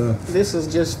kind of stuff. this is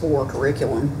just for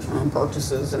curriculum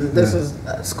purchases, and this is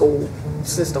school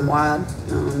system-wide.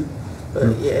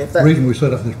 But yeah, if The that, reason we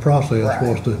set up this process Right.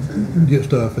 was to get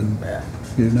stuff and yeah.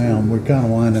 get it down. We're kind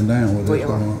of winding down with We this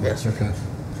are, going on. yes, sir. Okay.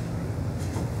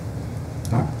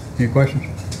 All right. Any questions?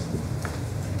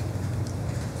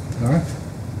 All right.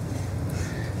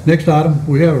 Next item,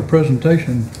 we have a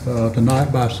presentation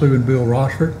tonight by Sue and Bill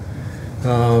Rochford.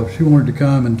 She wanted to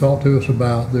come and talk to us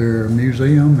about their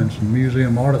museum and some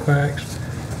museum artifacts,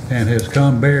 and has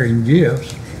come bearing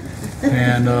gifts.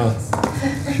 And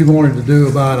she wanted to do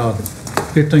about a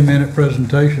 15-minute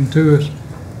presentation to us,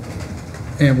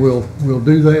 and we'll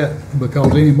do that,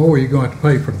 because anymore you're going to have to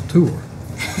pay for the tour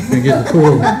and get the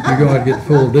full. You're going to get the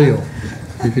full deal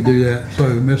if you do that.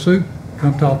 So, Miss Sue,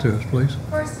 come talk to us, please.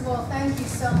 First of all, thank you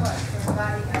so much for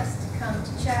inviting us to come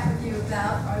to chat with you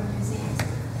about our museums.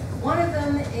 One of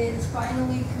them is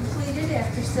finally completed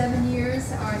after 7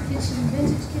 years. Our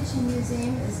vintage kitchen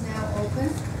museum is now open.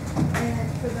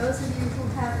 And for those of you who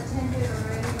have attended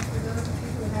already, and for those of you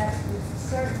who have, we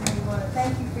certainly want to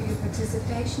thank you for your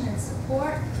participation and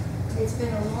support. It's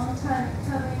been a long time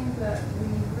coming, but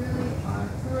we really are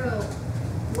thrilled,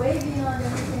 way beyond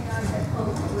everything I had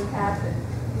hoped would happen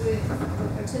with the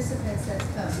participants that's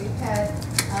come. We've had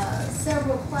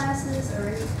several classes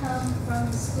already come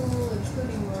from the school,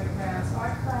 including Lori Brown's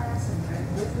art class and Brent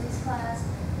Whitley's class.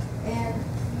 And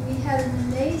we had an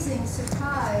amazing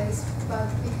surprise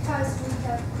because we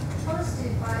have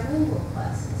hosted bilingual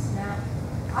classes. Now,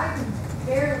 I can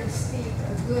barely speak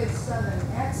a good Southern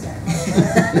accent,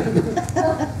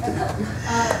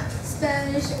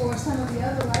 Spanish or some of the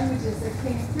other languages that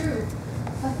came through.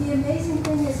 But the amazing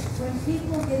thing is when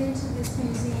people get into this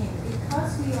museum,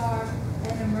 because we are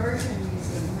an immersion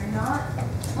museum, we're not,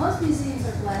 most museums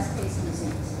are glass case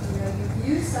museums. You know, you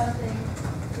view something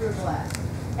through glass.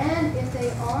 And if they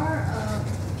are a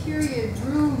period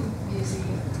room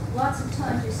museum, lots of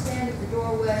times you stand at the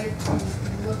doorway and you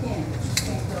look in, but you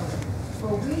can't go in.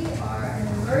 Well, we are an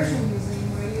immersion museum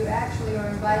where you actually are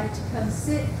invited to come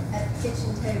sit at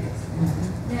kitchen tables.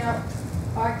 Now,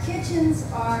 our kitchens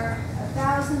are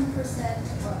 1,000%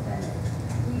 authentic.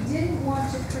 We didn't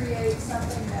want to create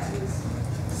something that was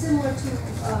similar to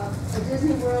a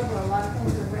Disney World where a lot of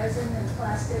things are resin and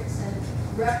plastics and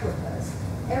replicas.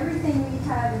 Everything we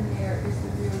have in there is the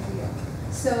real deal.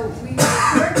 So we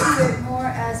refer to it more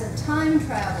as a time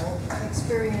travel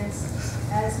experience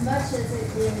as much as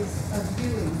it is a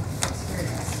viewing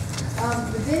experience.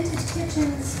 The vintage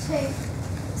kitchens take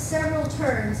several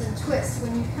turns and twists.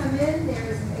 When you come in, there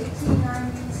is an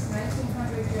 1890s,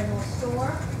 1900 general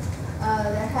store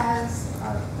that has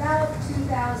about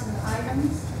 2,000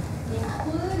 items,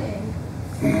 including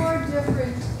 4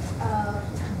 different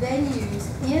venues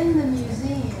in the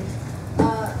museum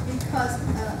because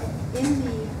in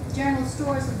the general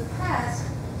stores of the past,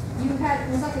 it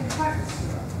was like a department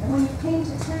store. And when you came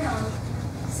to town,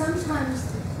 sometimes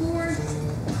the poor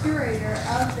curator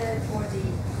of the, or the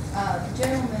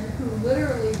gentleman who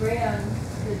literally ran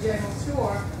the general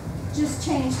store just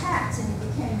changed hats, and he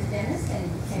became the dentist, and he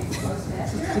became the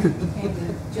postmaster, and he became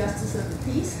the justice of the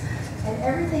peace, and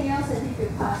everything else that he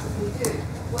could possibly do.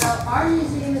 Well, our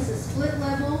museum is a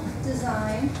split-level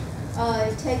design.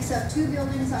 It takes up 2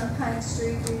 buildings on Pine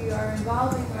Street. We are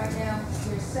involving right now,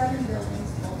 there's 7 buildings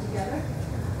altogether.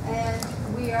 And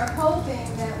we are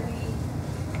hoping that we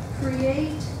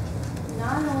create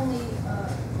not only a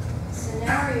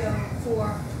scenario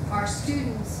for our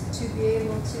students to be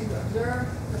able to observe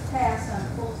the past on a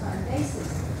full-time basis.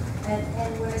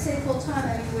 And when I say full-time,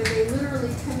 I mean where they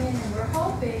literally come in, and we're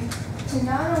hoping to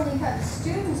not only have the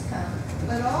students come,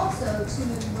 but also to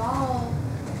involve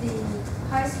the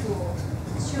high school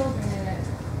children in it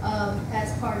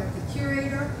as part of the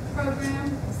curator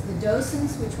program, the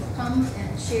docents, which will come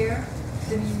and share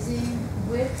the museum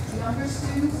with younger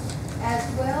students, as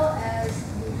well as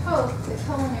we hope the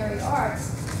culinary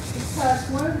arts, because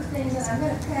one of the things, and I'm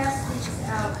going to pass these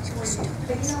out for you,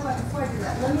 but you know what, before I do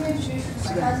that, let me introduce you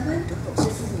to my husband.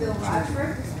 This is Bill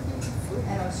Rochford,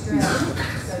 an Australian,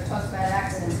 so talk about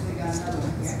accents, we got another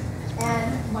one here. And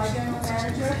my general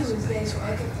manager, who is Dave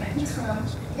Eckert, and he's from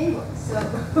England. So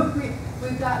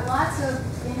we've got lots of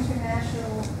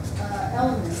international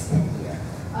elements in here.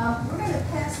 We're going to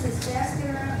pass this basket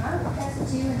around. I'm going to pass it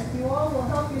to you, and if you all will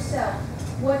help yourself.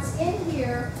 What's in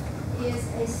here is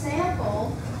a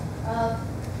sample of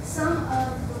some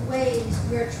of the ways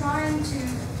we're trying to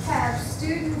have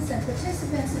students and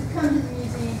participants who come to the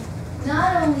museum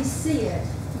not only see it,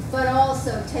 but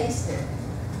also taste it.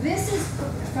 This is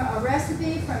a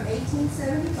recipe from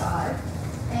 1875,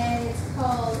 and it's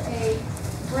called a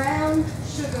brown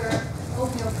sugar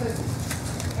oatmeal cookie.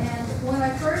 And when I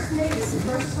first made this, the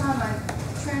first time I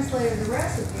translated the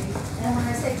recipe, and when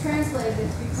I say translated,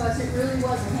 it's because it really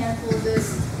was a handful of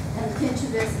this and a pinch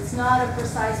of this. It's not a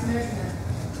precise measurement.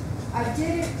 I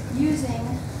did it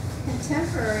using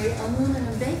contemporary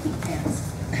aluminum baking pans.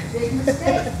 Big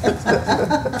mistake.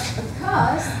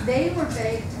 Because they were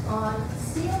baked on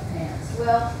steel pans.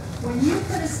 Well, when you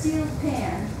put a steel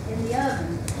pan in the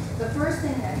oven, the first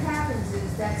thing that happens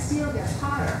is that steel gets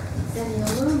hotter than the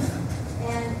aluminum.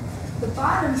 And the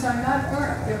bottoms are not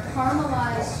burnt, they're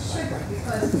caramelized sugar,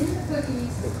 because in the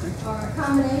cookies are a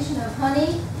combination of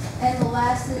honey and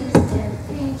molasses and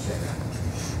cane sugar.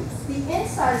 The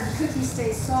inside of the cookie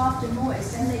stays soft and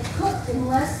moist, and they cook in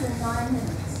less than 9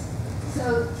 minutes.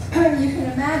 So you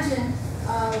can imagine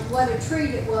what a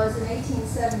treat it was in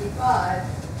 1875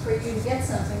 for you to get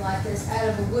something like this out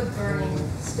of a wood-burning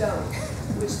stove,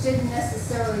 which didn't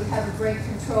necessarily have a great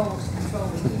control to control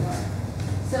the heat on it.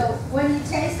 So when you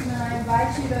taste them, and I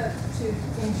invite you to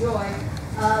enjoy,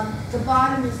 the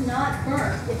bottom is not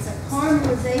burnt, it's a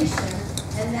caramelization,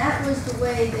 and that was the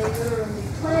way they literally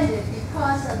planned it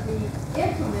because of the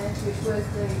implement, which was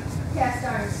the cast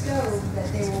iron stove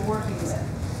that they were working with.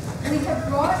 We have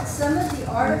brought some of the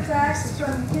artifacts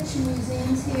from kitchen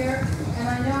museums here, and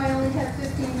I know I only have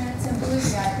 15 minutes, and believe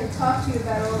me, I could talk to you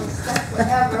about all this stuff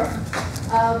forever.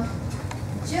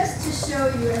 Just to show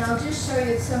you, and I'll just show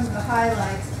you some of the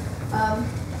highlights.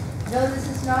 No, this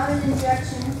is not an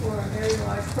injection for a very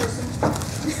large person.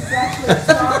 This is actually a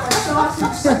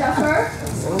sausage stuffer.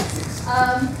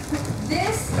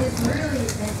 This is really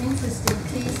an interesting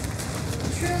piece.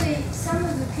 Truly, some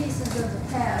of the pieces of the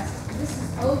past, this is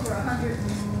over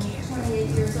 128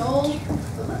 years old,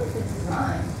 but look at the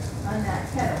design on that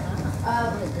kettle.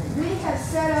 We have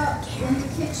set up in the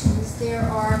kitchens, there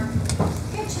are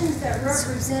kitchens that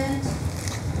represent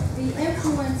the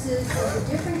influences of the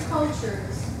different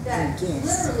cultures that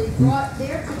literally brought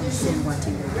their traditions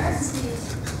and their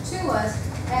recipes to us,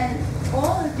 and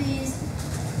all of these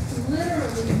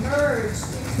literally merged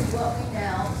into what we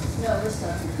now know as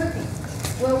Southern cooking.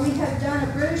 Well, we have done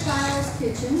a British Isles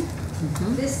kitchen.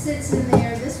 This sits in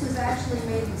there. This was actually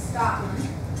made in Scotland,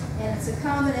 and it's a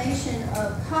combination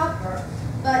of copper.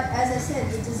 But as I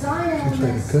said, the design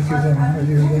elements are just look at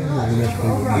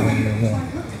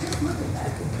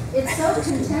that. It's so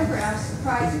contemporary. I'm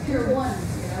surprised Pier 1,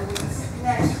 would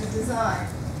match the design.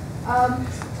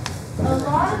 A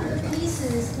lot of the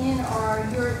pieces in our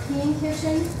European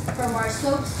kitchen, from our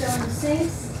soapstone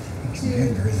sinks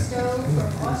to the stove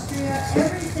from Austria,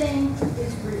 everything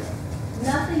is real.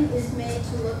 Nothing is made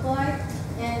to look like,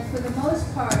 and for the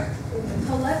most part, the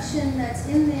collection that's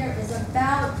in there is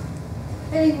about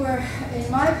anywhere, in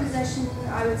my possession,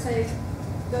 I would say,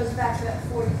 goes back about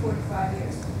 40, 45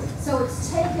 years. So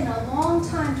it's taken a long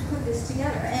time to put this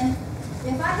together, and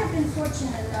if I had been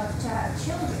fortunate enough to have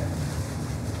children,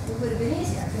 it would have been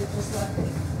easy. I could have just left it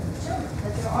for the children,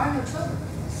 but there are no children.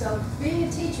 So being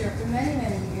a teacher for many,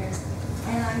 many years,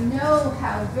 and I know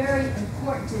how very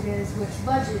important it is with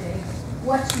budgeting,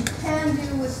 what you can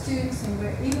do with students, and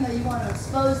where, even though you want to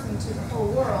expose them to the whole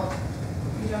world,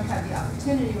 you don't have the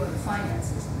opportunity or the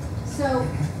finances. So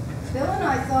Bill and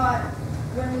I thought,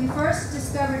 when we first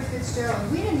discovered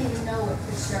Fitzgerald, we didn't even know what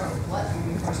Fitzgerald was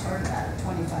when we first heard about it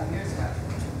 25 years ago.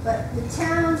 But the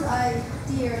town's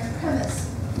idea and premise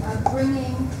of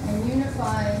bringing and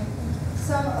unifying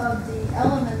some of the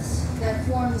elements that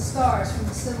form the stars from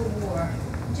the Civil War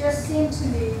just seemed to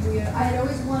me weird. I had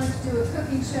always wanted to do a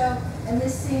cooking show, and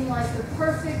this seemed like the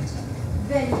perfect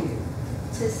venue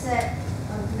to set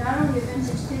not only a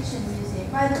vintage kitchen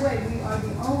museum. By the way, we are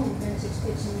the only vintage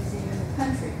kitchen museum in the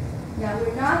country. Now,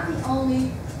 we're not the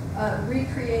only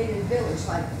recreated village,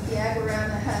 like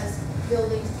Diagorama has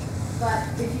buildings, but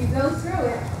if you go through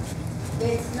it,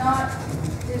 it's not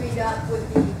divvied up with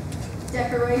the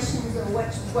decorations or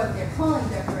what they're calling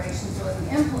decorations or the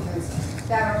implements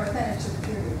that are authentic to the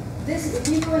period. This, if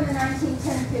you go in the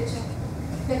 1910 kitchen,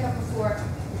 pick up a fork,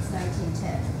 it's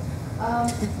 1910.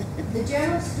 The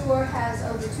general store has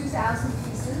over 2,000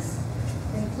 pieces,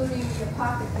 including the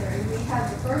apothecary. We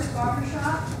have the first barber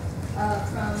shop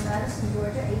from Madison,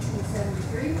 Georgia,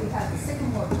 1873. We have the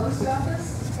Sycamore Post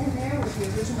Office in there with the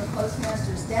original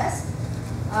postmaster's desk.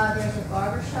 There's a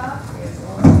barber shop. There's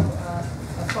also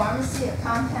a pharmacy, a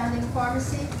compounding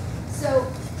pharmacy.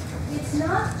 So it's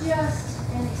not just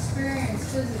an experience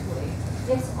physically.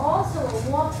 It's also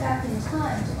a walk back in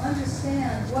time to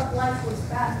understand what life was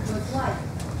like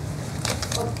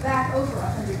back over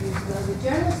 100 years ago. The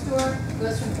general store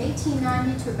goes from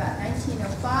 1890 to about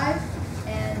 1905,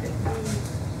 and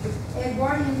the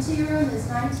Edwardian tea room is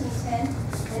 1910.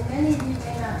 And many of you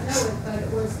may not know it, but it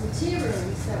was the tea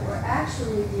rooms that were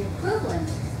actually the equivalent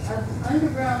of the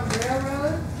Underground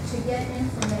Railroad to get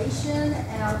information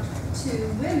out to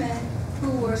women who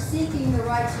were seeking the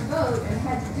right to vote and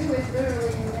had to do it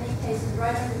literally in many cases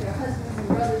right under their husbands and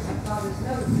brothers and fathers'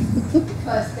 noses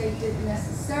because they didn't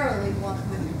necessarily want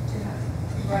women to have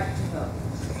the right to vote.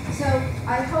 So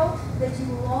I hope that you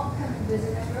will all come and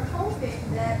visit, and we're hoping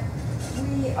that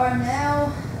we are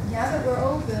now now that we're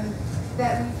open,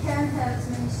 that we can have as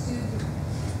many students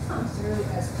come through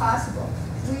as possible.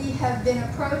 We have been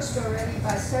approached already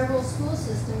by several school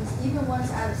systems, even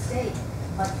ones out of state,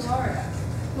 like Florida,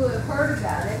 who have heard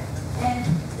about it. And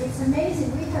it's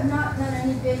amazing, we have not done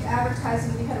any big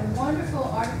advertising. We had a wonderful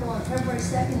article on February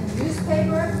 2nd in the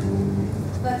newspaper,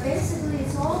 but basically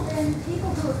it's all been people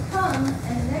who have come,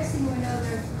 and the next thing we know,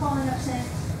 they're calling up saying,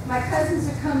 my cousins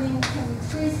are coming, can we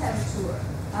please have a tour?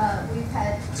 We've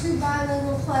had 2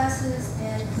 bilingual classes,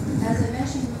 and as I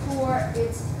mentioned before,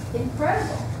 it's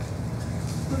incredible.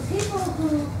 For people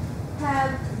who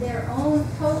have their own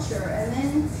culture and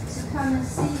then to come and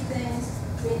see things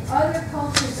in other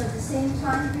cultures of the same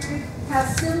time period, how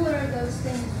similar those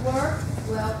things were,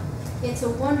 well, it's a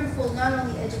wonderful, not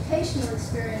only educational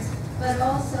experience, but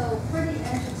also pretty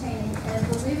entertaining. And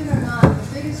believe it or not, the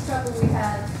biggest trouble we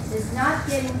have is not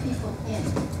getting people in,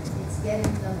 it's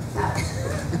getting them out.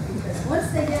 Because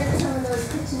once they get to some of those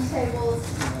kitchen tables,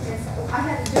 I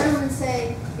had a gentleman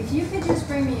say, if you could just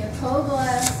bring me a cold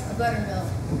glass of buttermilk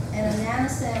and a banana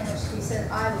sandwich, he said,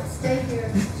 I will stay here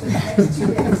for the next 2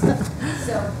 days.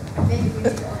 So maybe we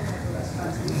need to open up a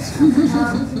restaurant.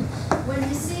 When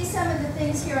you see some of the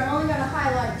things here, I'm only going to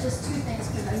highlight just 2 things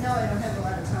because I know I don't have a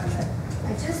lot of time, but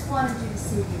I just wanted you to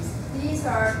see these. These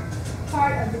are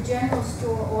part of the general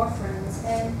store offerings,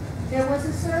 and there was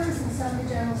a service in some of the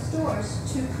general stores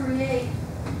to create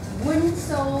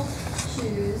wooden-soled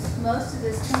shoes. Most of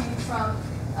this came from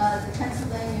the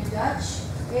Pennsylvania Dutch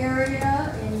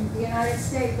area in the United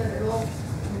States, but it all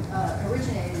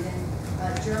originated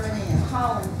in Germany and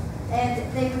Holland.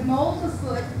 And they would mold the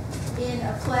foot in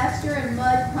a plaster and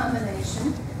mud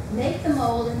combination, make the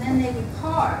mold, and then they would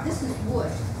carve. This is wood,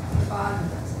 the bottom of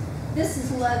this. This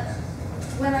is leather.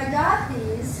 When I got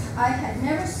these, I had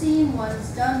never seen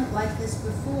ones done like this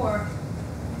before.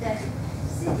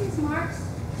 See these marks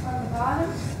on the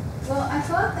bottom? Well, I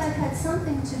thought that had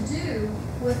something to do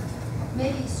with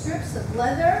maybe strips of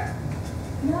leather.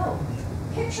 No.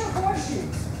 Picture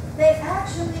horseshoes. They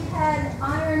actually had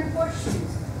iron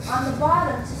horseshoes on the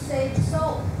bottom to save the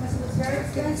sole, because it was very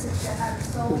expensive to have a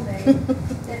sole made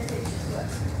that fits your foot.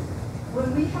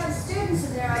 When we had students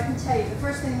in there, I can tell you, the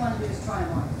first thing you want to do is try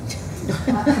them on.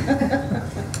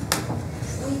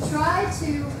 We try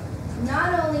to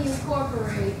not only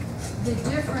incorporate the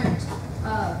different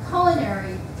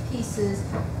culinary pieces,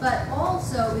 but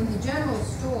also in the general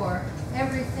store,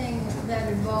 everything that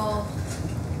involved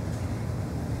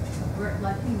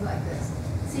like things like this.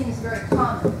 It seems very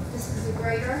common. This is a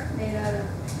grater made out of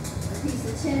a piece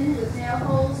of tin with nail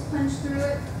holes punched through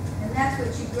it, and that's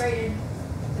what you grated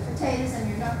the potatoes and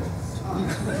your knuckles on.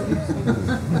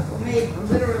 Made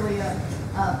literally a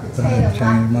potato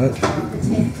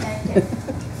pancake.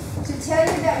 To tell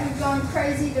you that we've gone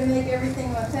crazy to make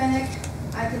everything authentic,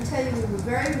 I can tell you we were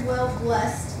very well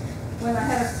blessed when I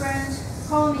had a friend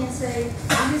call me and say,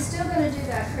 are you still going to do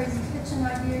that crazy kitchen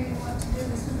idea you want to do?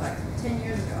 This was like 10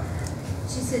 years ago.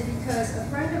 She said, because a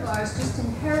friend of ours just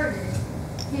inherited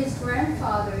his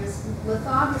grandfather's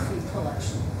lithography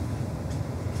collection.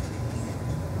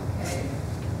 Okay.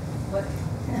 What?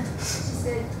 She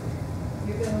said,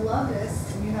 you're going to love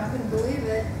this, and you're not going to believe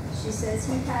it. She says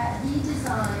he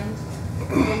designed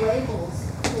the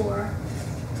labels for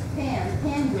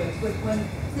canned goods, when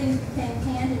things became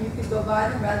canned and you could go buy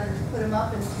them rather than put them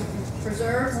up in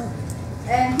preserves.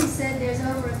 And he said there's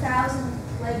over 1,000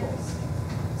 labels.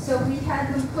 So we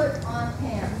had them put on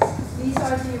cans. These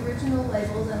are the original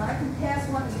labels, and I can pass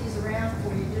one of these around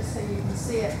for you just so you can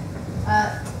see it.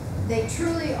 They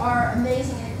truly are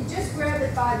amazing, and if you just grab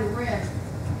it by the rim,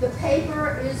 the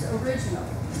paper is original.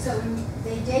 So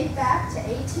they date back to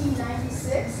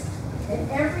 1896, and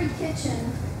every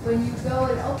kitchen, when you go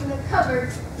and open a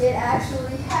cupboard, it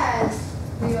actually has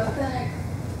the authentic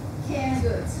canned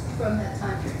goods from that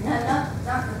time period. Now,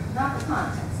 not the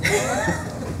contents.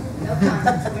 No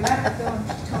contents. We're not going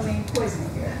ptomaine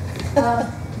poisoning here.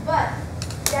 But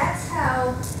that's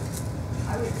how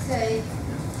I would say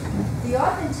the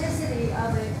authenticity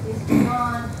of it is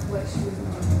beyond what you would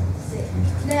normally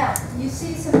see. Now, you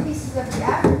see some pieces of the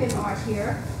African art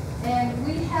here, and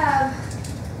we have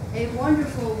a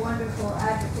wonderful, wonderful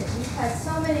advocate. We've had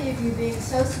so many of you being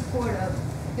so supportive,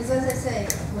 because as I say,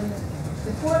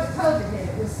 before the COVID hit,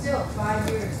 it was still 5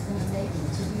 years in the making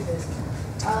to do this.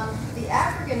 The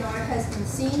African art has been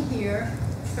seen here.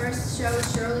 First show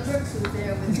is Shirley Brooks, who was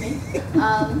there with me.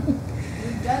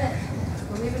 We've done it,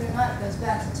 believe it or not, it goes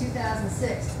back to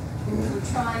 2006, when we were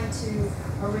trying to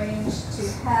arrange to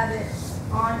have it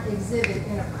on exhibit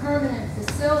in a permanent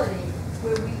facility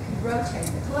where we could rotate.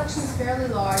 The collection is fairly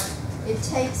large. It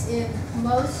takes in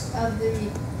most of the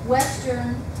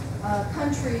Western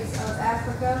countries of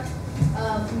Africa.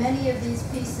 Many of these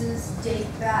pieces date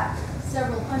back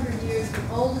several hundred years. The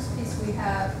oldest piece we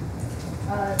have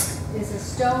is a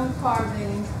stone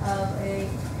carving of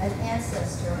an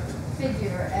ancestor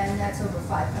figure, and that's over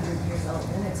 500 years old,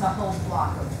 and it's a whole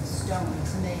block of stone.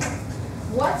 It's amazing.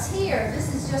 What's here,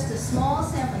 this is just a small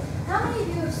sampling. How many of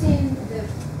you have seen the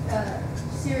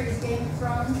series Game of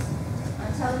Thrones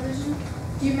on television?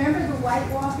 Do you remember the White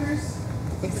Walkers?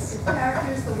 The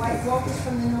characters, the White Walkers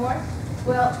from the north?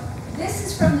 Well, this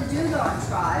is from the Dugon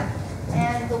tribe,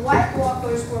 and the White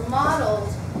Walkers were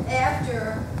modeled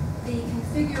after the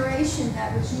configuration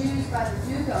that was used by the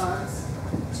Dugons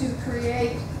to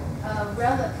create a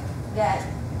relic that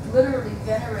literally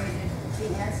venerated the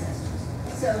ancestors.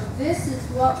 So this is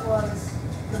what was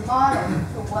the model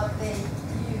for what they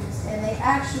used, and they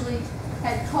actually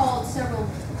had called several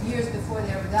years before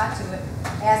they ever got to it,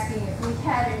 asking if we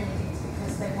had any of these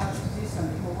because they wanted to do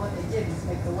something. Well, what they did was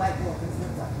make the White Walkers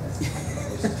look like this,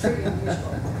 which is pretty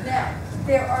unusual. Now,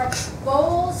 there are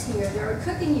bowls here, there are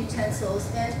cooking utensils,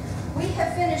 and we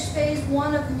have finished phase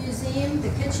 1 of the museum, the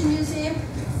kitchen museum.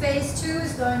 Phase 2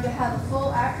 is going to have a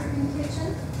full African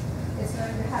kitchen. It's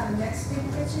going to have a Mexican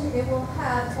kitchen. It will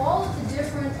have all of the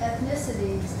different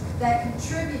ethnicities that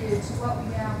contributed to what we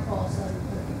now call Southern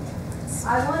cooking.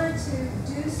 I wanted to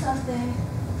do something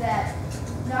that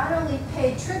not only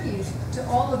paid tribute to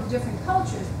all of the different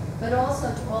cultures, but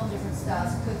also to all the different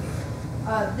styles of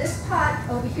cooking. This pot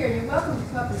over here, you're welcome to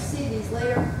come up and see these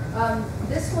later.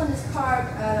 This one is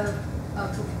carved out of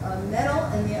metal,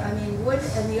 and wood,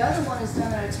 and the other one is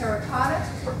done out of terracotta.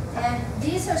 And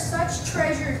these are such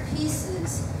treasured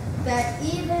pieces that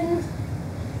even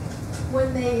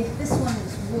when this one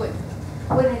is wood,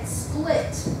 when it's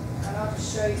split, and I'll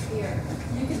just show you here,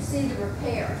 you can see the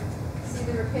repair. See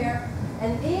the repair?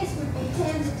 And these would be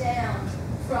handed down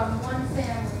from one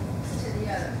family to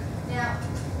the other. Now,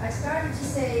 I started to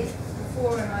say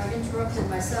before, and I interrupted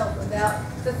myself, about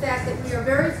the fact that we are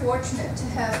very fortunate to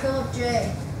have Philip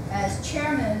J. as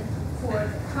chairman for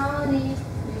the Colony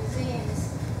Museum's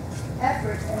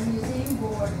effort and museum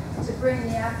board to bring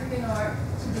the African art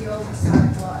to the old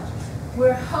Masonic Lodge.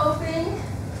 We're hoping,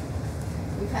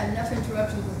 we've had enough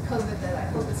interruptions with COVID that I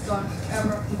hope it's gone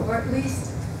forever, or at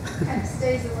least kind of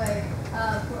stays away.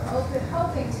 We're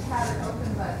hoping to have it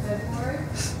open by February,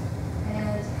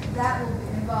 and that will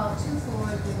involve 2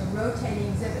 floors with a rotating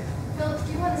exhibit. Philip,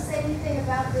 do you want to say anything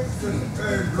about this? Just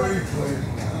very briefly,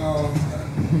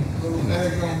 little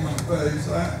egg on my face.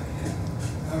 I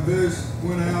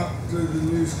went out to the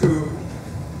new school.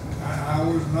 I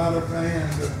was not a fan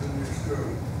of the new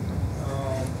school.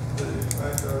 In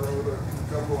fact, I wrote a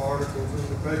couple articles in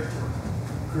the paper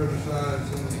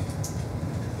criticizing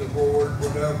the board,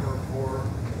 whatever, for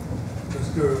the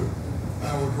school. I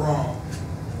was wrong.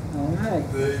 All right.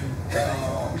 The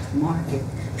market.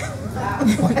 A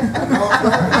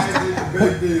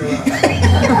big deal.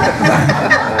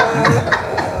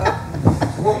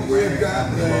 What we've got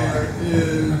there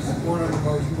is one of the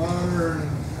most modern,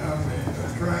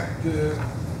 attractive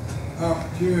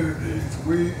opportunities.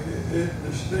 It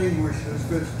distinguishes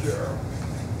Fitzgerald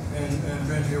and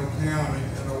Benton Hill County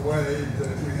in a way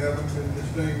that we haven't been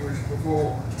distinguished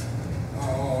before.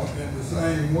 In the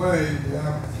same way, the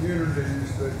opportunities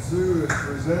that Sue is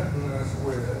presenting us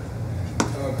with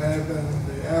of having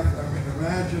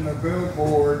imagine a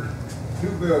billboard, 2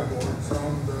 billboards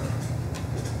on the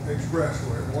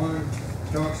expressway. One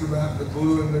talks about the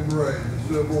blue and the gray,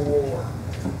 the Civil War,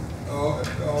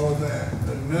 all of that.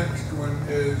 The next one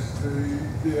is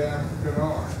the African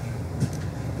art.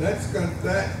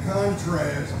 That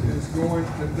contrast is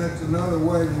that's another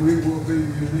way we will be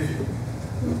unique.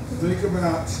 Think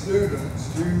about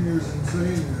students, juniors and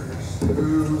seniors,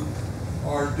 who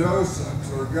are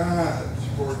docents or guides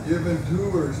for giving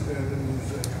tours in the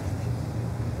museum.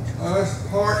 Us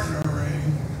partnering,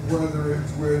 whether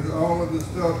it's with all of the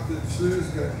stuff that Sue's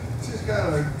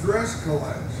got a dress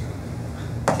collection.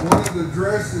 One of the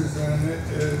dresses in it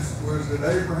was at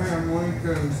Abraham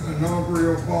Lincoln's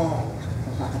inaugural ball.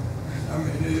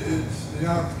 It's the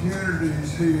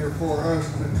opportunities here for us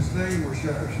to distinguish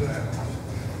ourselves.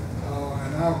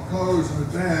 And I'll close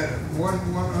with that. One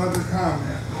other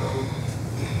comment, though.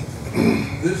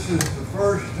 This is the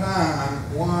first time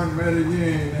Juan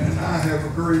Medellin and I have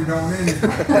agreed on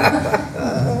anything.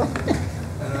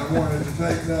 And I wanted to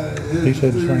take that. His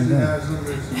enthusiasm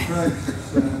is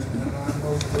infectious, and I'm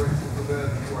most grateful for that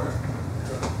as well.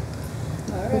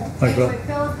 All right. Anyway,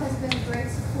 Philip has been a great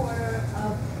supporter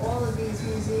of all of these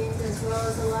museums, as well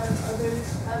as a lot of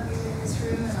others of you in this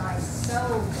room, and I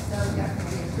so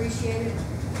definitely appreciate it.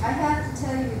 I have to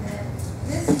tell you that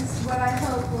this is what I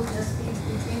hope will just be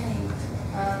the beginning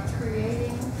of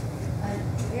creating an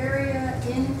area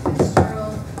in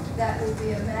Fitzgerald that will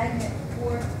be a magnet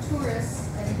for tourists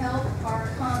and help our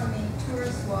economy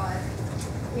tourist-wise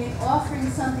in offering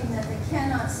something that they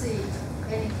cannot see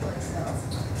anyplace else.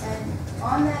 And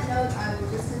on that note, I will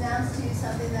just announce to you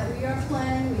something that we are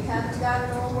planning. We haven't got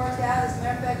it all worked out. As a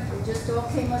matter of fact, it just all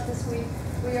came up this week.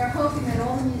 We are hoping that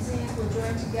all the museums will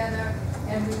join together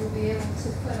and we will be able to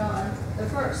put on the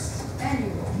first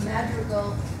annual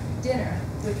Madrigal dinner,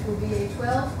 which will be a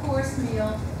 12-course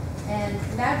meal. And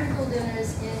Madrigal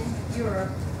dinners in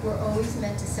Europe were always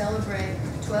meant to celebrate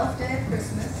the 12th day of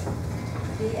Christmas,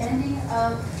 the ending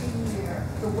of the year,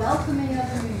 the welcoming of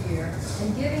the new year,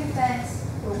 and giving thanks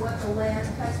for what the land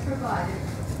has provided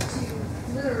to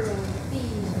literally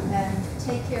feed and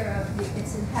take care of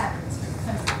its inhabitants for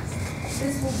countries.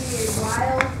 This will be a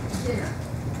wild dinner,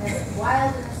 and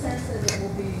wild in the sense that it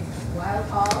will be wild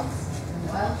hogs and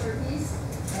wild turkeys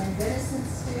and venison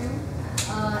stew,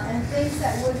 and things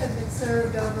that would have been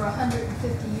served over 150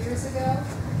 years ago.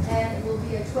 And it will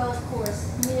be a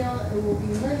 12-course meal. It will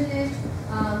be limited.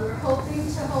 We're hoping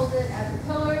to hold it at the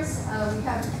Pillars. We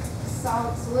haven't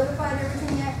solidified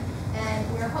everything yet,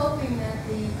 and we're hoping that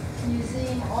the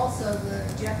museum, also the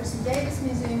Jefferson Davis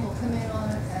Museum, will come in on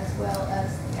it, as well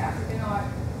as the African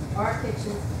art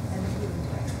kitchen, and the Healing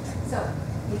Way. So,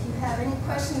 if you have any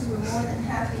questions, we're more than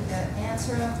happy to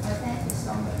answer them. I thank you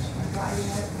so much for inviting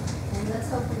us, and let's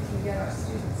hope we can get our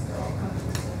students to all come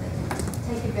through so they can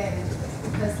take advantage of it.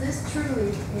 Because this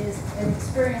truly is an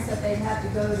experience that they'd have to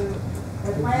go to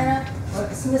Atlanta or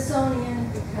the Smithsonian,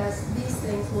 because these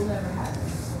things will never happen.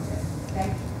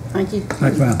 Okay. Thank you.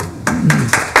 Thank you. Thanks, ma'am.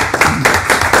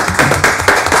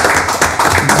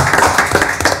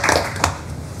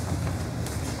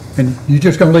 And you're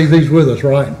just gonna leave these with us,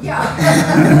 right? Yeah.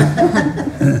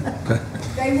 Okay.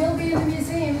 They will be in the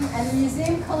museum, and the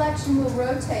museum collection will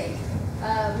rotate.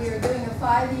 We are doing a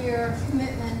 5-year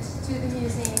commitment to the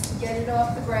museum to get it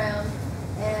off the ground,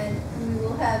 and we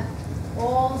will have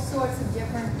all sorts of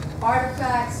different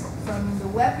artifacts, from the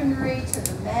weaponry to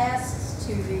the masks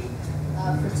to the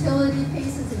fertility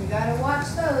pieces, and you got to watch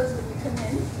those when you come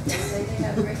in. They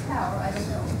have great power. I don't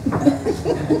know.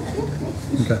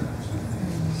 Okay.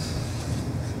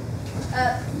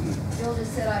 Bill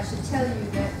just said I should tell you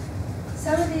that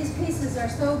some of these pieces are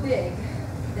so big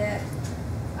that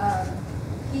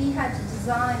he had to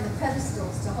design the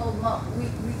pedestals to hold them up. We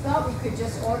thought we could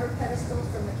just order pedestals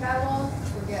from the catalog.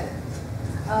 Forget it.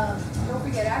 Don't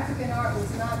forget, African art was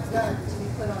not done to be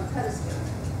put on pedestals.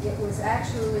 It was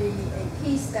actually a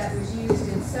piece that was used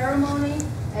in ceremony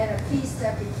and a piece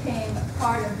that became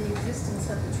part of the existence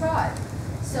of the tribe.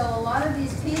 So a lot of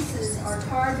these pieces are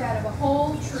carved out of a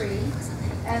whole tree,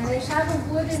 and they have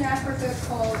a wood in Africa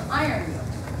called ironwood.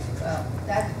 Well,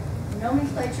 that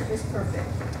nomenclature is perfect.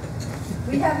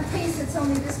 We have a piece that's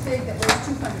only this big that weighs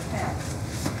 200 pounds.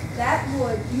 That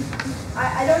wood,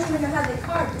 I don't even know how they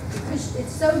carved it, because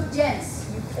it's so dense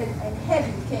and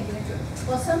heavy you can't get into it.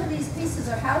 Well, some of these pieces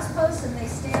are house posts, and they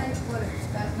stand, what,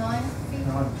 about 9 feet?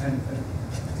 No, 10 feet.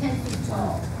 10 feet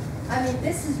tall. I mean,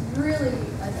 this is really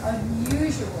an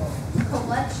unusual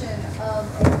collection of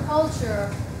a culture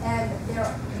and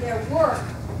their work,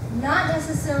 not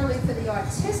necessarily for the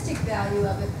artistic value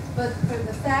of it, but for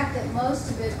the fact that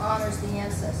most of it honors the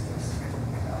ancestors.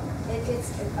 So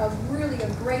it's really a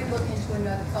great look into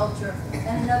another culture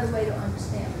and another way to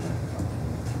understand another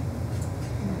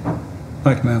culture.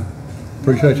 Thanks, ma'am.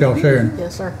 Appreciate y'all sharing.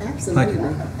 Yes, sir.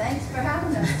 Absolutely. Thanks for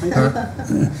having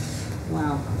us.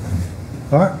 Wow.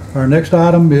 All right, our next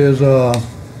item is,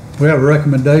 we have a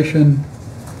recommendation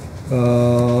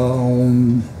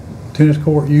on tennis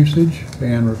court usage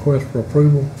and request for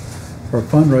approval for a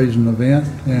fundraising event.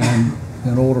 And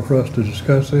in order for us to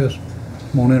discuss this,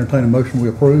 I'm going to entertain a motion we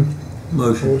approve.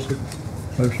 Motion.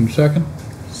 Motion second.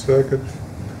 Second.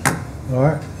 All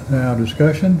right, now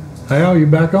discussion. Hal, you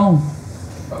back on?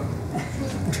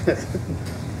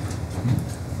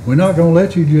 We're not going to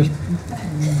let you just,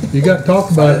 you got to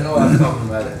talk I about didn't know I was talking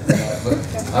about it,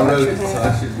 but I wrote it, so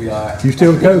I should be all right. it. You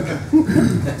still the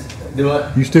coach? Do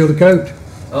what? You still the coach?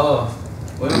 Oh,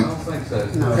 well, I don't think so.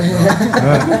 All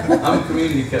right, I'm a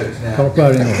community coach now. talk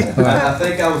about it anyway. All right. I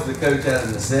think I was the coach out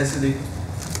of necessity,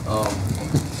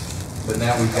 but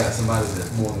now we've got somebody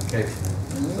that's more than capable,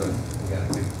 so we got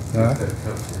a good All right.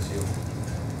 coach that she'll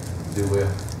do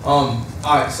well. All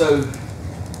right, so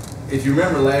if you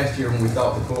remember last year when we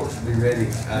thought the court should be ready,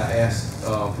 I asked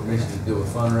permission to do a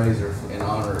fundraiser in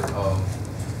honor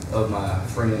of my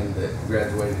friend that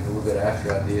graduated a little bit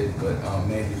after I did, but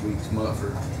Mandy Weeks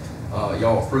Mumford.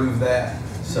 Y'all approved that,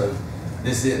 so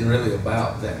this isn't really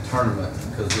about that tournament,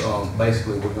 because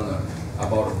basically I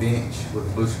bought a bench with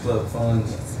the Booster Club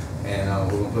funds, and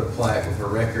we're gonna put a plaque with her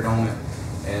record on it,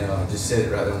 and just set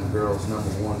it right there on the girls'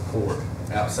 #1 court,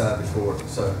 outside the court,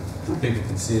 so people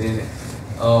can sit in it.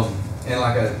 And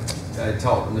like I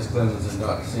talked to Ms. Clemens and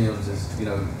Dr. Sims, is, you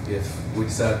know, if we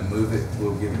decide to move it,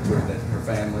 we'll give it to her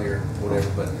family or whatever.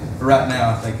 But for right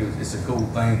now, I think it's a cool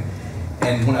thing.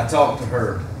 And when I talked to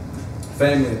her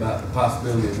family about the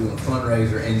possibility of doing a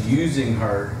fundraiser and using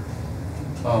her,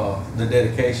 the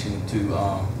dedication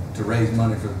to raise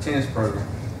money for the tennis program,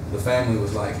 the family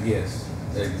was like, yes,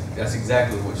 that's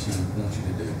exactly what she would want you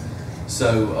to do.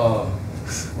 So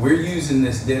we're using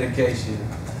this dedication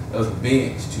of the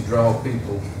bench to draw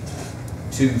people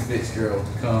to Fitzgerald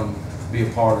to come be a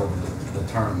part of the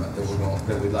tournament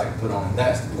that we'd like to put on. And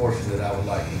that's the portion that I would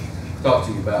like to talk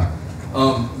to you about.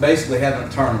 Basically having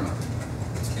a tournament.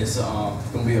 It's going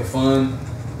to be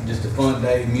just a fun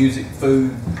day, music,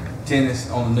 food, tennis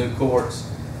on the new courts.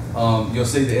 You'll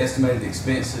see the estimated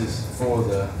expenses for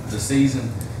the season.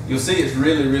 You'll see it's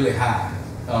really, really high.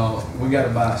 We got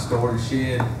to buy a storage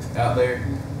shed out there,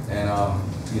 and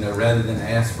you know, rather than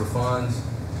ask for funds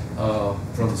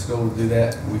from the school to do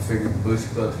that, we figured the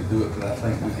Booster Club could do it, but I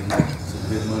think we can make some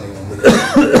good money on this.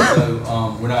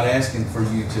 So we're not asking for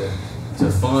you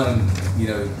to fund, you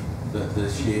know, the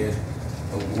shed.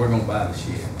 We're going to buy the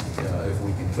shed if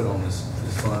we can put on this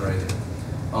fundraiser.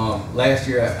 Last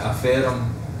year I fed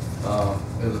them.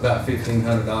 It was about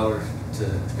 $1,500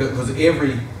 because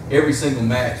every single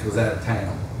match was out of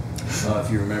town. If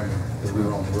you remember, because we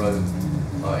were on the road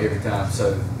every time.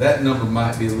 So that number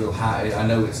might be a little high. I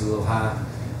know it's a little high.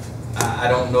 I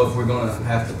don't know if we're going to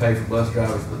have to pay for bus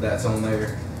drivers, but that's on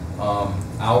there. I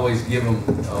always give them,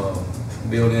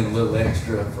 build in a little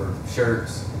extra for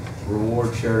shirts,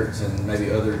 reward shirts, and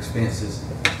maybe other expenses.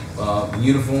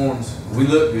 Uniforms, we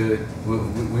look good.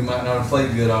 We might not have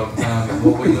played good all the time,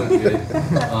 but we look good.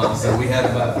 So we had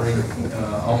about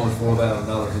almost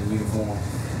 $4,000 in uniform.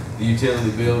 The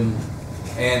utility building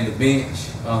and the bench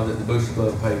that the Booster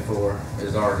Club paid for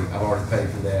I've already paid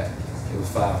for that. It was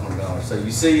 $500. So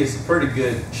you see, it's a pretty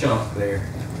good chunk there,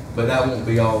 but that won't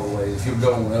be all the way. If you're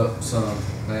going up some,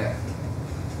 Matt,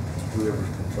 whoever's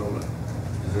controlling it,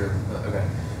 is there? Okay.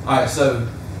 All right. So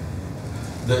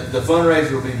the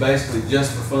fundraiser will be basically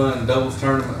just for fun, doubles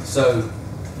tournament. So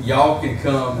y'all can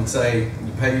come and say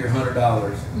you pay your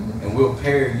 $100, and we'll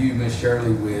pair you, Miss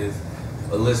Shirley, with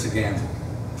Alyssa Gamble,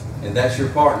 and that's your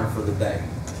partner for the day.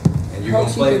 And you're going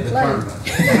to play the tournament.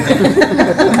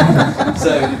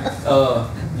 So,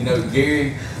 you know,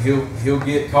 Gary, he'll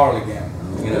get Carly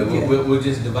Gamble. You know, we'll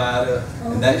just divide up,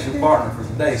 and that's your partner for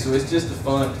the day. So it's just a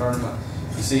fun tournament.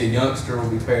 You see, a youngster will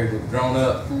be paired with grown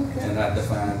up, and I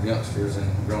define youngsters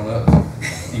and grown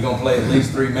ups. You're going to play at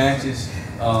least 3 matches.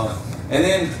 And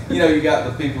then, you know, you got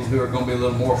the people who are going to be a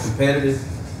little more competitive.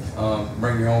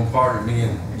 Bring your own partner. Me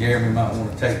and Jeremy might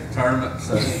want to take the tournament,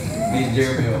 so me and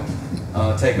Jeremy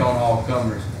will take on all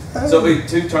comers. So it'll be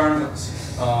 2 tournaments,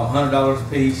 $100 a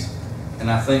piece, and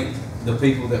I think the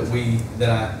people that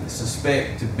I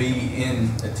suspect to be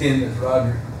in attendance,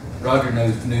 Roger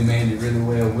knew Mandy really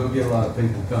well. We'll get a lot of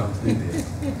people to come through this.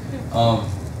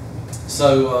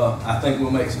 So I think we'll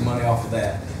make some money off of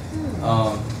that.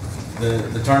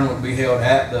 The tournament will be held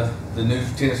at the new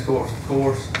tennis courts, of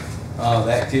course.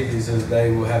 The activities of the day,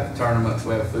 we'll have the tournaments,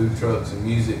 we'll have food trucks and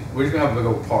music. We're just going to have a big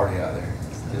old party out there.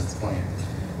 That's the plan.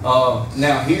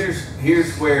 Now,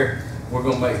 here's where we're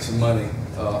going to make some money,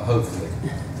 hopefully.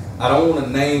 I don't want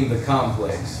to name the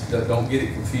complex. Don't get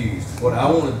it confused. What I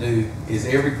want to do is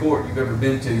every court you've ever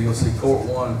been to, you'll see court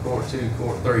 1, court 2,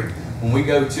 court 3. When we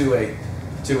go to a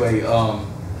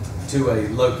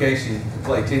location to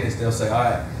play tennis, they'll say, all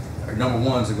right, our number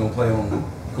 1s are going to play on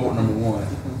court number 1.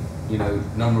 You know,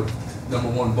 number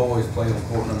 1 boys play on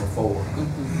court number 4.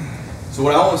 So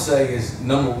what I want to say is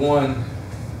number 1,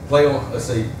 play on, let's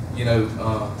say, you know,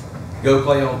 go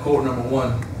play on court number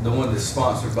 1, the one that's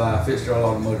sponsored by Fitzgerald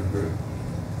Automotive Group.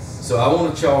 So I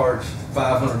want to charge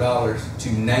 $500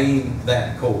 to name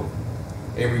that court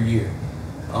every year.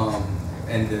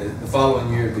 And the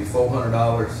following year it'll be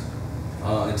 $400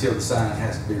 until the sign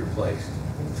has to be replaced.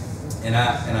 And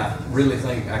I really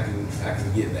think I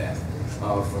can get that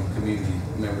from community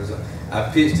members. I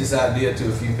pitched this idea to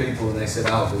a few people and they said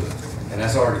I'll do it. And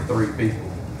that's already 3 people.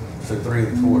 So 3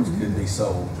 of the courts could be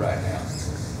sold right now.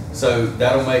 So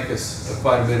that'll make us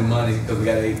quite a bit of money because we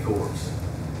got 8 courts.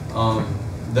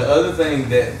 The other thing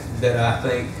that I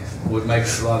think would make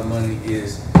us a lot of money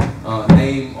is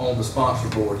name on the sponsor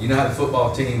board. You know how the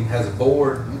football team has a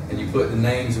board and you put the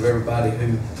names of everybody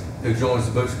who joins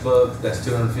the Booster Club? That's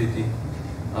 $250.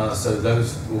 So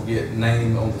those will get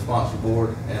named on the sponsor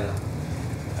board, and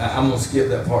I'm gonna skip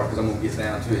that part because I'm gonna get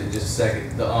down to it in just a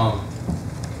second.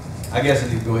 I guess I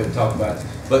need to go ahead and talk about it.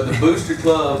 But the Booster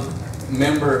Club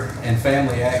member and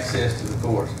family access to the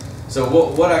course. So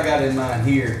what I got in mind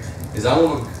here is I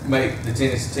want to make the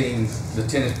tennis team, the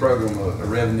tennis program, a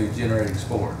revenue generating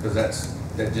sport, because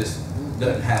that just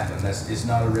doesn't happen. It's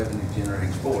not a revenue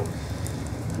generating sport.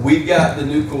 We've got the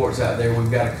new courts out there. We've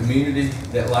got a community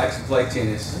that likes to play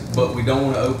tennis, but we don't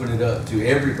want to open it up to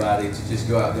everybody to just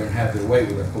go out there and have their way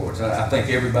with our courts. I think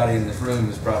everybody in this room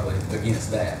is probably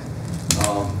against that,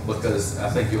 because I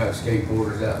think you'll have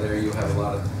skateboarders out there. You'll have a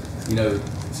lot of,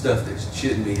 stuff that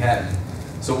shouldn't be happening.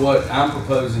 So what I'm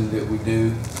proposing that we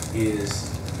do is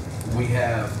we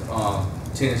have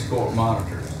tennis court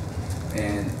monitors,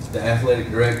 and the athletic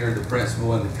director, the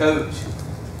principal, and the coach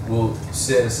will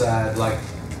set aside, like,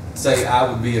 say I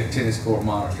would be a tennis court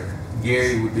monitor,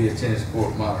 Gary would be a tennis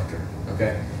court monitor,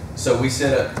 okay? So we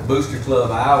set up Booster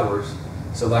Club hours,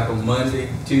 so like on Monday,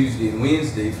 Tuesday, and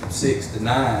Wednesday from 6 to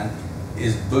 9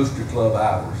 is Booster Club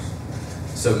hours.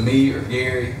 So me or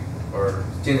Gary or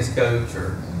tennis coach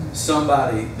or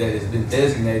somebody that has been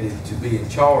designated to be in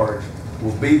charge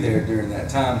will be there during that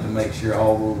time to make sure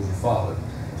all rules are followed.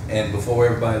 And before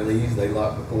everybody leaves, they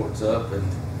lock the courts up and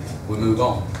we move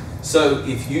on. So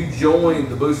if you join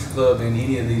the Booster Club in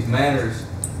any of these manners,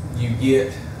 you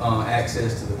get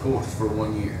access to the courts for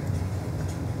 1 year.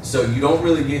 So you don't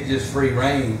really get just free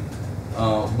reign.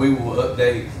 We will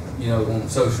update, on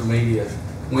social media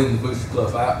when the Booster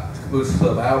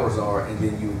Club hours are, and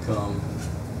then you would come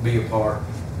be a part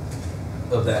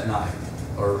of that night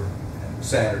or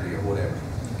Saturday or whatever.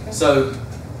 Okay. So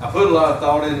I put a lot of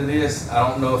thought into this. I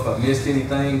don't know if I missed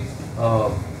anything.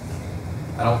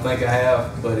 I don't think I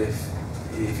have, but if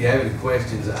you have any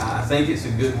questions, I think it's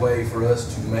a good way for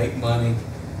us to make money.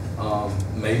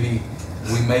 Maybe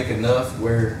we make enough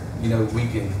where, we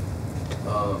can,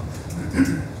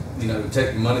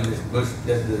 take the money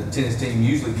that the tennis team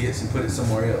usually gets and put it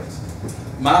somewhere else.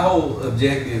 My whole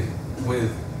objective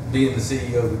with being the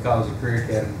CEO of the College and Career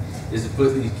Academy is to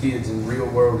put these kids in real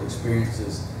world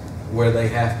experiences where they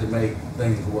have to make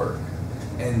things work.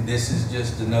 And this is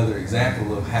just another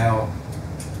example of how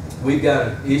we've got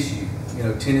an issue.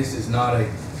 Tennis is not a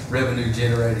revenue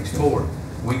generating sport.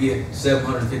 We get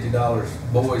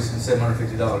 $750 boys and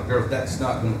 $750 girls. That's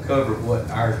not going to cover what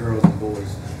our girls and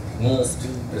boys want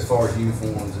as far as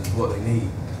uniforms and what they need.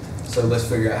 So let's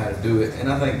figure out how to do it. And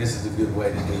I think this is a good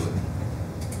way to do it.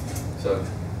 So,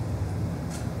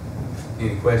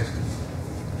 any questions?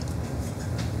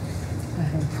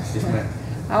 Yes, ma'am.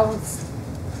 I was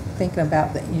thinking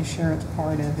about the insurance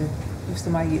part of it. If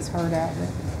somebody gets hurt out of it.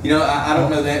 I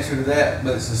don't know the answer to that,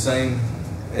 but it's the same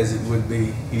as it would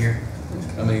be here.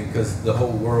 I mean, because the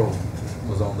whole world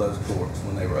was on those courts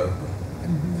when they were open.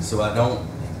 Mm-hmm. So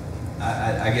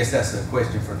I guess that's a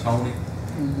question for Tony,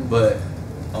 mm-hmm. But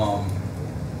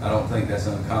I don't think that's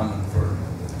uncommon for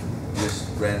just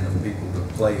random people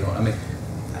to play on. I mean,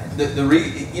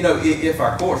 if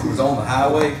our course was on the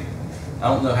highway, I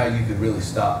don't know how you could really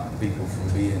stop people from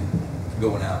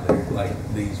going out there like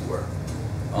these were.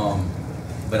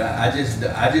 But I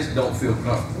just don't feel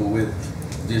comfortable with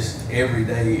just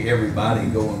everybody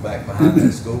going back behind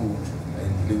that school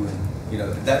and doing,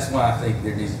 that's why I think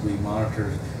there needs to be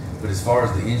monitors. But as far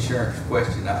as the insurance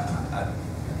question,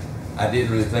 I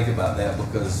didn't really think about that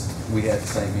because we had the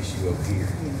same issue over here.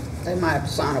 They might have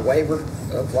to sign a waiver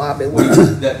of liability.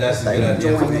 That's a good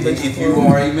idea. If you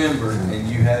are a member and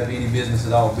you have any business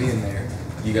at all being there,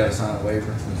 you got to sign a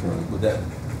waiver. But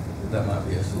that might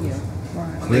be a solution.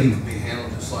 I think it can be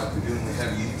handled just like we do when we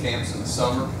have youth camps in the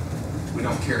summer. We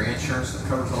don't carry insurance that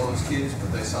covers all those kids,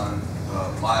 but they sign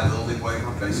a liability waiver,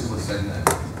 basically saying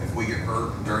that if we get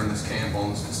hurt during this camp on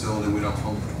this facility, we don't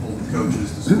hold the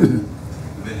coaches, the school,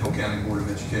 the Benton Hill County Board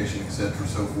of Education, et cetera,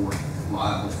 so forth,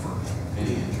 liable for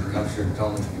any injury. I'm sure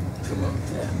Tony can come up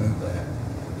with that.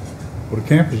 Well, the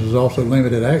campus is also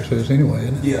limited access anyway,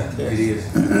 isn't it? Yeah, it is.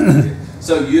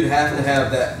 So you'd have to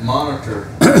have that monitor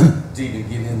to even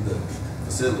get in the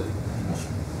facility.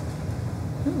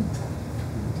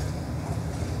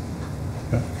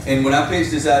 And when I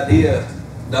pitched this idea,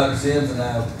 Dr. Sims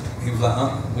and he was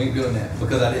like, we ain't doing that,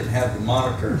 because I didn't have the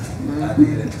monitor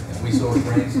idea. And we sort of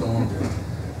brainstormed, and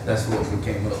that's what we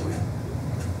came up with.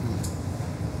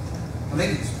 I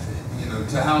think it's,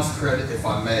 to Hal's credit, if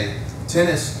I may,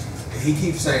 tennis, he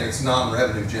keeps saying it's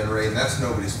non-revenue generating. That's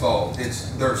nobody's fault.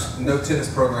 There's no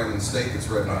tennis program in the state that's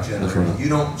revenue generating. Right. You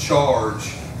don't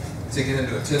charge to get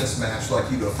into a tennis match like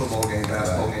you do a football game,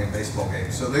 basketball game, baseball game.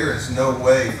 So there is no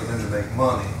way for them to make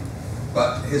money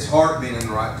But his heart being in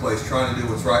the right place, trying to do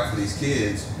what's right for these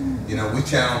kids, you know, we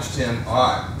challenged him, all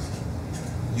right,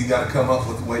 you got to come up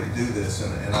with a way to do this.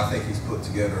 And I think he's put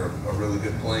together a really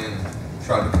good plan and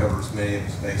tried to cover as many of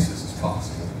his bases as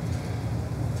possible.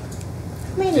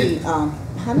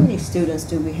 How many students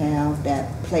do we have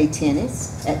that play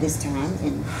tennis at this time?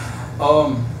 And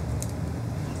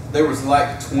There was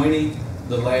like 20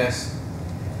 the last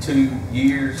 2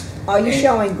 years. are you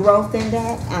showing growth in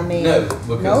that? I mean, No,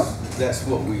 because that's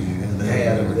what we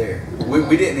had over there.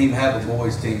 We didn't even have a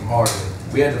boys team hardly.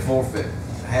 We had to forfeit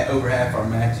over half our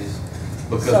matches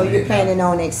because So we you're didn't have- planning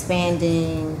on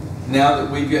expanding? Now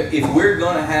that we've got, if we're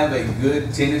gonna have a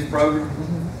good tennis program,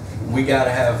 we got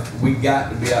to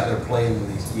be out there playing with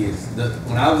these kids.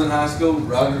 When I was in high school,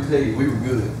 Roger will tell you, we were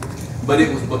good. But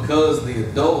it was because the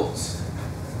adults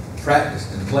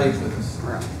practiced and played with us.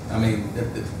 I mean,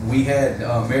 we had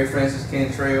Mary Frances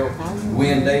Cantrell,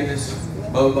 Wynn Davis,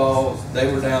 Bo Balls,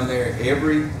 they were down there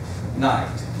every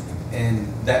night. And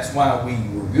that's why we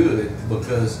were good,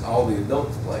 because all the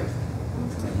adults played.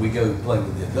 And we go play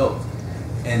with the adults.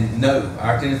 And no,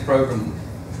 our tennis program,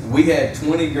 we had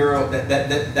 20 girls.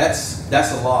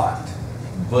 That's a lot,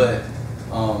 but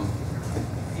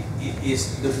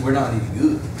we're not any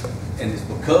good, and it's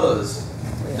because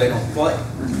they don't play.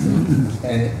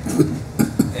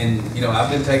 And you know, I've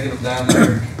been taking them down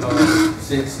there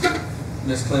since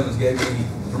Miss Clemens gave me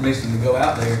permission to go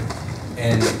out there,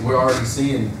 and we're already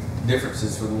seeing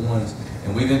differences for the ones.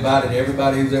 And we've invited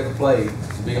everybody who's ever played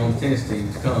to be on the tennis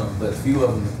team to come, but a few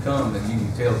of them have come, and you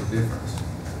can tell the difference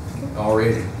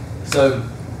already. So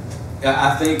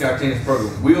I think our tennis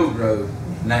program will grow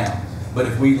now, but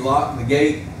if we lock the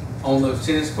gate on those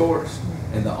tennis courts,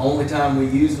 and the only time we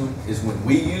use them is when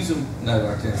we use them, no,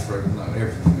 our tennis program is not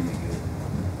ever going to be any good.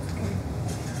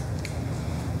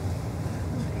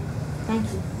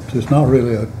 Thank you. So it's not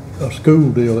really a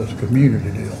school deal, it's a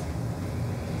community deal.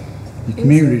 The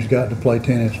community's got to play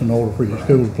tennis in order for your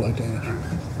school to play tennis.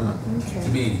 To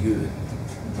be any good.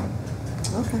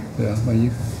 Okay. Yeah, I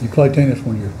mean, you play tennis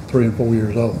when you're 3 and 4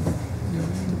 years old.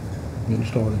 Getting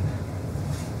started.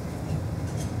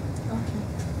 Okay.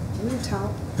 We'll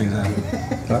talk. Exactly.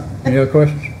 All right, any other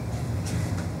questions?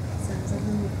 Sounds a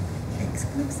little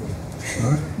exclusive.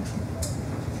 All right.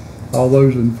 All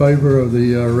those in favor of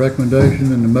the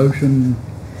recommendation and the motion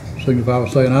signify by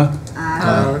saying aye.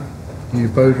 Aye. Any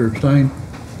opposed or abstained?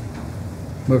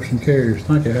 Motion carries.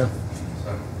 Thank you, Al.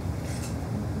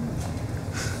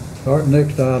 All right,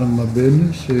 next item of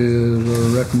business is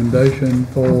a recommendation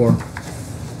for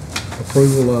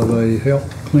approval of a health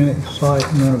clinic site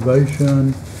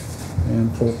renovation,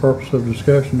 and for purpose of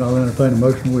discussion, I'll entertain a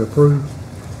motion we approve.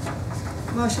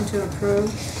 Motion to approve.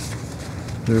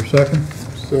 Is there a second?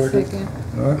 Second.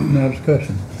 All right, now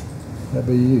discussion. That'd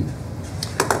be you.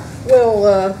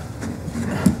 Well,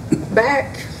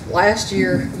 back last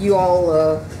year, you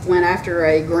all went after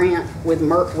a grant with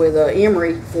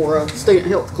Emory for a student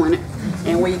health clinic,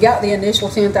 and we got the initial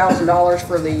 $10,000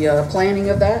 for the planning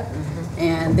of that.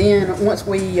 And then once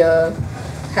we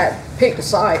had picked a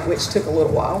site, which took a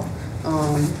little while,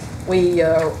 we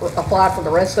applied for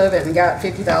the rest of it and got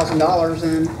 $50,000.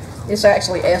 And it's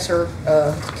actually ESSER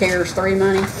CARES 3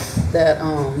 money that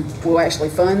will actually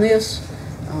fund this.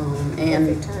 And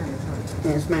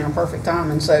it's man, perfect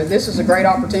time. And so this is a great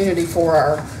opportunity for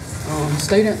our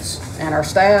students and our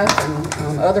staff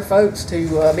and other folks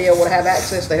to be able to have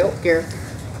access to health care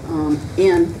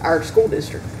in our school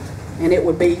district. And it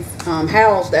would be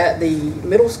housed at the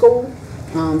middle school.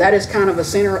 That is kind of a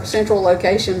central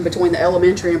location between the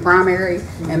elementary and primary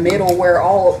and middle, where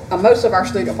most of our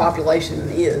student population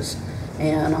is.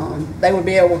 And they would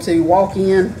be able to walk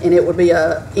in, and it would be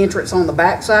a entrance on the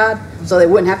back side, so they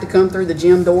wouldn't have to come through the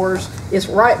gym doors. It's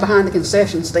right behind the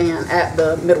concession stand at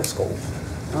the middle school,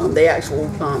 the actual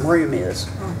room is.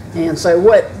 And so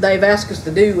what they've asked us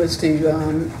to do is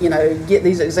to, get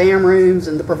these exam rooms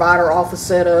and the provider office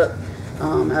set up.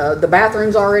 The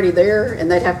bathroom's already there,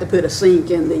 and they'd have to put a sink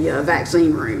in the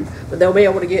vaccine room. But they'll be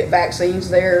able to get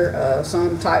vaccines there,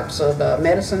 some types of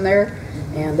medicine there,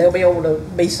 and they'll be able to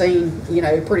be seen,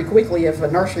 pretty quickly. If a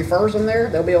nurse refers them there,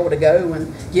 they'll be able to go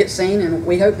and get seen, and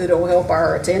we hope that it'll help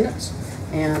our attendance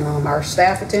and our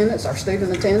staff attendance, our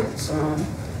student attendance,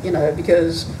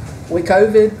 because with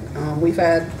COVID, we've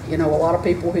had, a lot of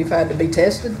people who've had to be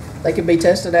tested. They could be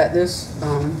tested at this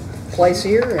place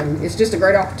here, and it's just a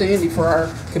great opportunity for our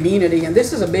community. And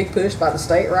this is a big push by the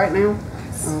state right now.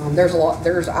 There's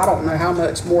I don't know how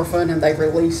much more funding they've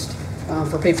released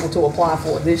for people to apply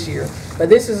for this year, but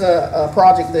this is a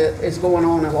project that is going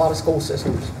on in a lot of school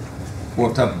systems.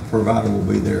 what type of provider will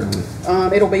be there?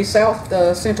 It'll be South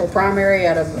Central Primary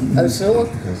out of Osceola.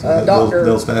 Okay, so Dr.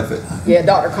 they'll staff it. Yeah,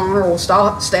 Dr. Connor will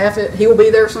staff it. He'll be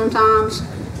there sometimes.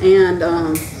 And,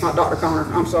 not Dr.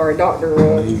 Connor, I'm sorry, Dr.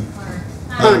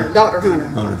 Hunter, Dr.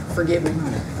 Hunter. Forgive me.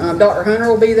 Dr. Hunter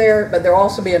will be there, but there'll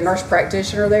also be a nurse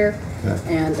practitioner there.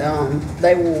 Okay. And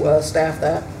they will staff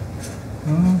that.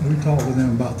 We talked with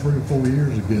them about 3 or 4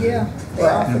 years ago. Yeah. They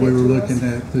offered And we it were to looking us.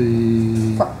 at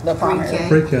the The primary.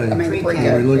 pre-K. I mean, We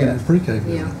pre-K. were looking yeah. at pre-K.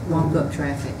 Yeah, walk-up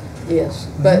traffic. Yes,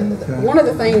 but Okay. one of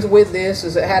the things with this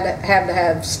is it had to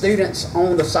have students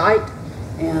on the site,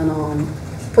 and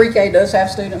pre-K does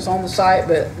have students on the site,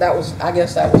 but I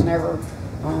guess that was never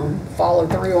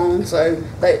followed through on. So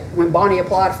when Bonnie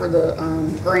applied for the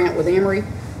grant with Emory,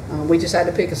 we just had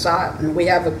to pick a site, and we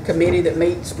have a committee that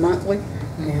meets monthly,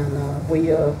 and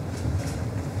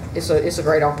it's a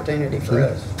great opportunity So for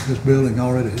us. this building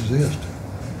already exists.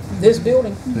 This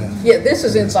building, Yeah. this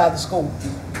is inside the school.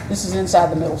 This is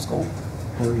inside the middle school.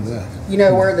 Where is that? You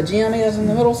know where the gym is in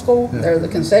the middle school? Yeah. There's the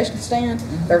concession stand.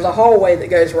 There's a hallway that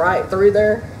goes right through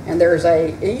there, and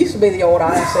it used to be the old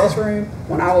ISS room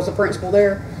when I was the principal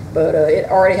there, but it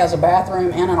already has a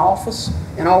bathroom and an office,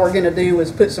 and all we're gonna do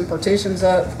is put some partitions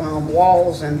up,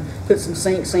 walls, and put some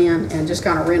sinks in, and just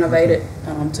kind of renovate it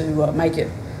to make it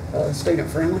student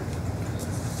friendly.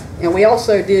 And we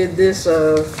also did this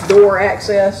door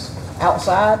access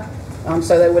outside,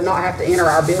 so they would not have to enter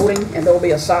our building, and there'll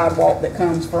be a sidewalk that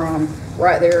comes from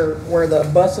right there where the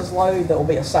buses load. There'll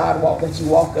be a sidewalk that you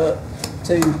walk up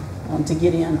to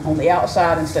get in on the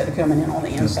outside instead of coming in on the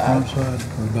The inside. front side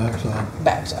or back side?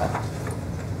 Backside.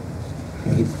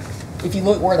 If you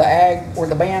look where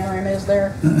the band room is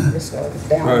there, it's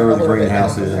down Right a where the little bit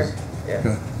greenhouse down is. there.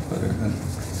 Yeah. Okay.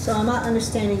 So am I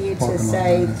understanding you to Parking lot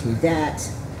say there, too. that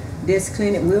this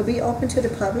clinic will be open to the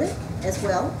public as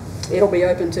well? It'll be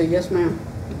open to, yes, ma'am.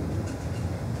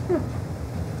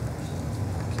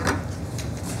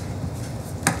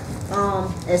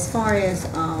 As far as,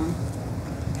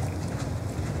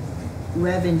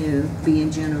 revenue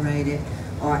being generated,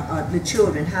 or the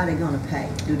children, how they gonna pay?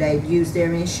 Do they use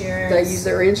their insurance? They use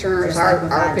their insurance, Just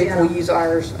like our with people Identity? use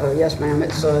ours, yes, ma'am,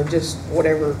 it's just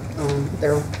whatever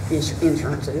their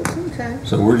insurance is. Okay.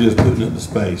 So we're just putting up the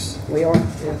space. We are,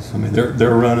 yes. I mean,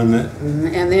 they're running it.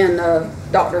 And then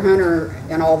Dr. Hunter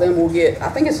and all them will get, I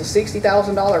think it's a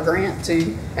 $60,000 grant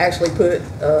to actually put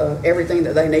everything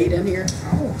that they need in here.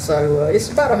 So it's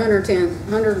about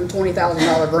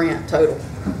 $120,000 grant total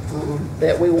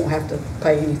that we won't have to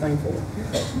pay anything for.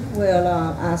 Will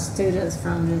our students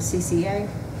from the CCA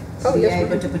Oh, be yes, able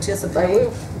ma'am. to participate? They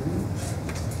will.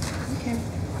 Okay.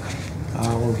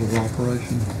 Hours of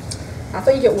operation? I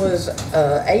think it was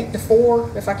 8 to 4,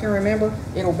 if I can remember.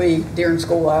 It'll be during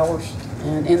school hours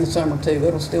and in the summer too.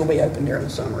 It'll still be open during the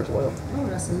summer as well. Oh,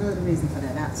 that's another reason for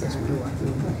that outside door.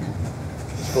 Okay.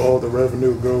 So all the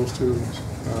revenue goes to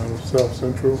South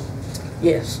Central?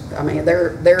 Yes, I mean,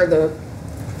 they're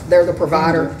the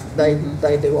provider.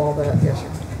 They do all that, yes, sir.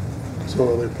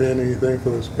 So are they paying anything for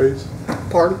the space?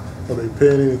 Pardon? Are they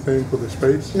paying anything for the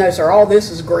space? No, sir, all this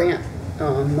is grant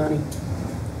money,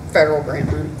 federal grant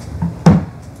money.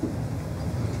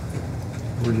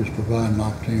 We're just providing an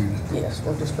opportunity. Yes,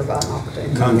 we're just providing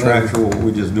opportunity. Contractual,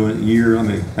 we just doing it a year. I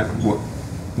mean,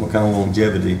 what kind of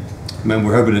longevity? I mean,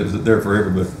 we're hoping it's there forever,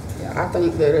 but Yeah, I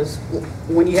think that is,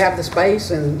 when you have the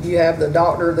space and you have the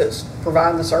doctor that's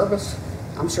providing the service,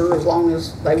 I'm sure as long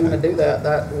as they want to do that,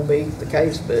 that will be the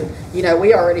case. But, you know,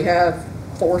 we already have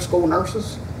 4 school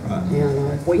nurses. Right.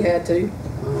 And if we had to,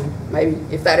 maybe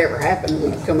if that ever happened, we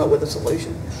could come up with a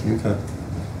solution. okay.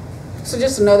 So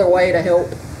just another way to help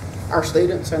our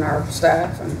students and our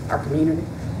staff and our community.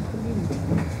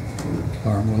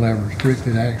 Or we'll have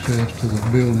restricted access to the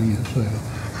building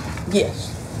itself. Yes.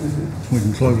 We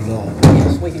can close it off.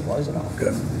 Yes, we can close it off.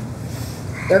 Good.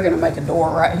 They're gonna make a door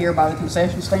right here by the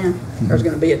concession stand. There's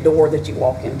gonna be a door that you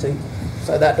walk into.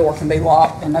 So that door can be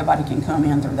locked and nobody can come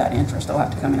in through that entrance. They'll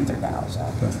have to come in through the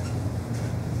outside. Okay.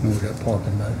 And we got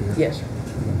parking back here. Yes, sir.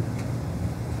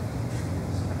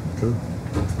 Good.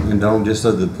 And Dawn, just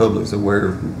so the public's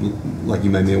aware, like you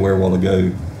made me aware a while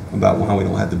ago, about why we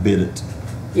don't have to bid it,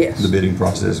 Yes. the bidding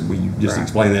process, will you just Right.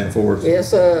 explain that for us?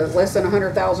 It's less than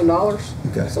 $100,000.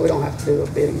 Okay. So we don't have to do a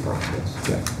bidding process.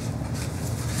 Okay.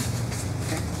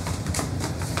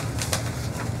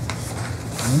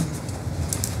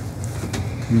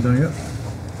 Anything else?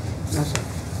 No, sir.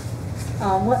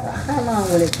 How long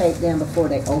will it take them before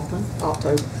they open?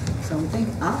 October. So we think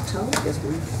October. Yes,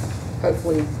 ma'am.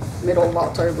 Hopefully middle of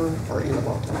October or end of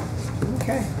October.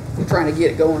 Okay. We're trying to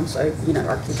get it going so, you know,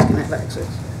 our kids can have access.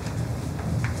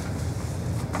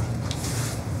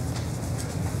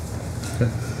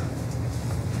 Okay.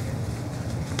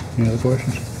 Any other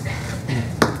questions?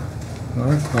 All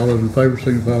right, all those in favor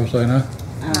signify by saying aye.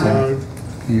 Aye.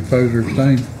 Any opposed or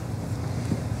abstained?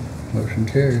 Motion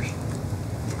carries.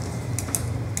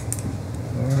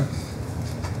 All right.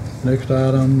 Next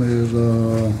item is,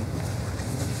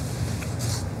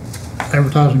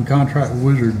 advertising contract with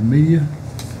Wizard Media,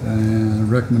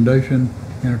 and recommendation,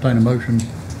 entertain a motion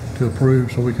to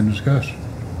approve so we can discuss.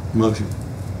 Motion.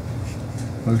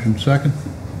 Motion second.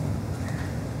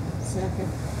 Second.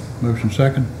 Motion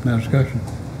second, now discussion.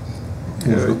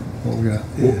 What we got?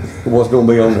 What's gonna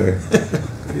be on there?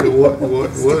 Yeah, what do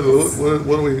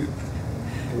we,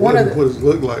 what One of the- does it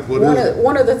look like? What is it?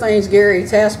 One of the things Gary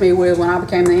tasked me with when I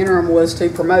became the interim was to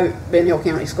promote Ben Hill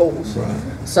County Schools. Right.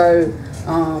 So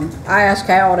I asked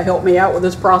Cal to help me out with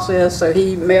this process, so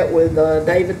he met with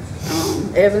David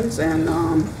Evans and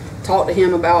talked to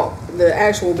him about the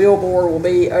actual billboard will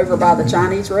be over by the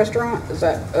Chinese restaurant, is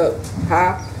that up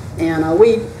high? And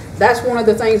that's one of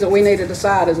the things that we need to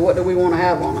decide is what do we want to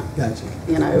have on it. Gotcha.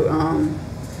 You know,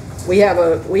 we have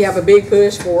a big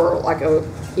push for like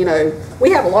we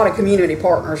have a lot of community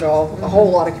partners, y'all, a whole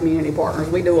lot of community partners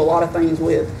we do a lot of things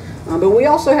with. But we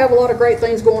also have a lot of great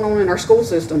things going on in our school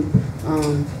system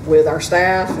with our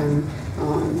staff, and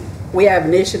we have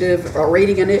a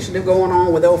reading initiative going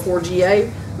on with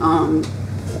L4GA.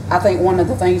 I think one of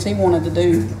the things he wanted to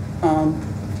do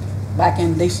back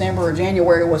in December or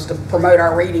January was to promote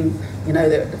our reading,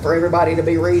 for everybody to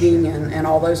be reading and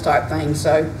all those type things.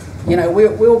 So,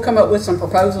 we'll come up with some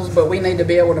proposals, but we need to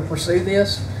be able to pursue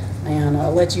this and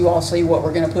let you all see what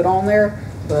we're going to put on there.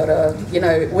 But,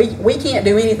 we can't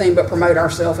do anything but promote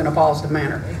ourselves in a positive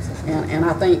manner. And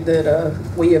I think that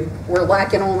we're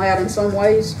lacking on that in some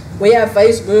ways. We have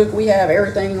Facebook, we have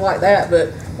everything like that, but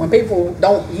when people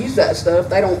don't use that stuff,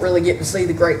 they don't really get to see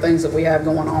the great things that we have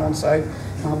going on. So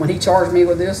when he charged me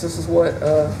with this is what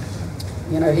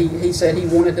he said he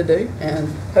wanted to do, and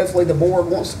hopefully the board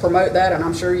wants to promote that, and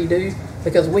I'm sure you do,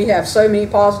 because we have so many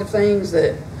positive things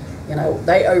that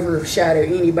they overshadow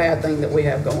any bad thing that we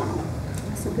have going on.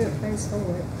 That's a good place for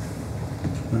it.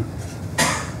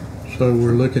 So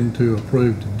we're looking to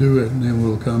approve to do it, and then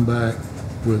we'll come back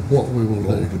with what we will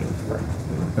do.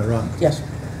 Is that right? Yes, sir.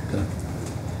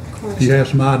 Okay. You have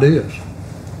some ideas?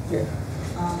 Yeah.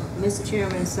 Mr.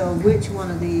 Chairman, so which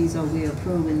one of these are we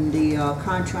approving? The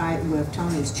contract with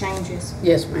Tony's Changes?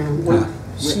 Yes, ma'am.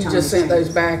 She Tony's just sent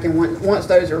those Changes. back, and once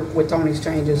those are with Tony's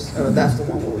Changes, that's the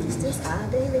one we'll Is use. this our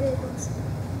David Evans?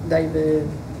 David,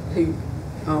 who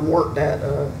worked at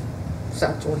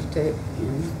South Georgia Tech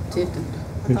in Tifton.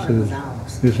 I thought it was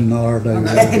ours. This is not our David.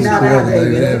 Okay, Evans. not We our have a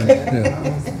David, Evans. okay.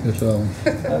 Yeah, it's,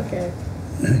 Okay.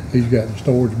 he's got the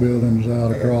storage buildings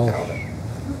out across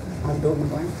On Bill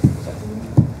McLean.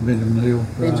 Benjamin Hill.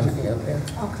 Benjamin Drive. Hill, there.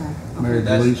 Okay. Married to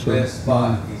That's the Lisa. best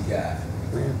spot he's got.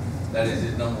 Yeah. That is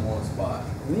his number one spot.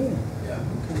 Really? Yeah,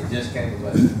 he just came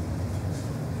about.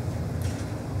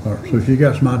 All right, so if you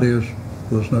got some ideas,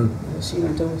 let us know. She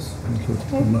went to us.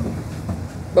 Let's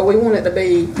But we want it to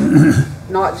be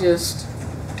not just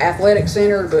athletic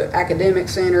center, but academic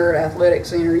center, athletic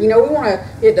center. We want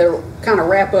it to kind of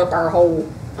wrap up our whole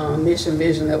mission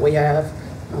vision that we have,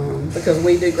 because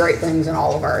we do great things in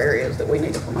all of our areas that we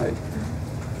need to promote.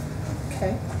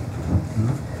 Okay.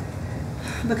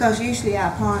 Because usually our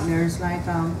partners, like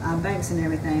our banks and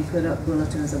everything, put up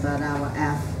bulletins about our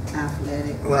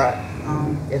athletic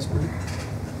Yes, ma'am.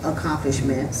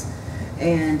 accomplishments,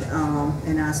 and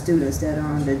our students that are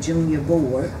on the junior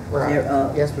board. Right. They're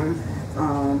up. Yes, ma'am.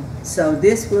 So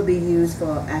this will be used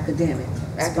for academic,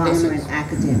 sponsoring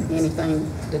academics. Anything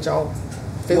that y'all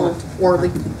feel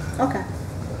worthy. Okay.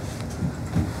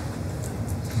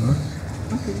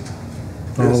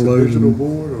 All It's a those digital in-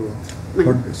 board, or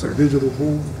Pardon? it's a digital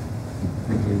board?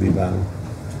 It'll be vinyl.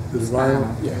 Is it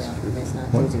vinyl? Yes. It's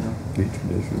not What? digital. Be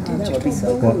traditional. Oh, that would be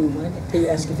so What? cool, wouldn't it? He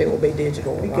asked if it will be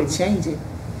digital. We could change it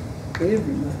every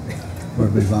month. Or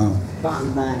it'd be vinyl.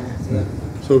 Vinyl.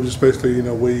 So just basically,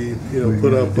 we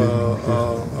put up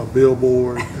a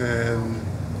billboard, and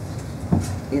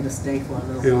It'll stay for a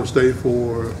little while. it'll stay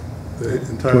for the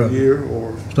entire 12. year,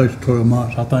 or? Stays for 12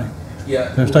 months, I think.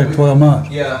 Yeah. It'll stay for 12 months.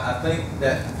 Yeah, I think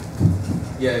that,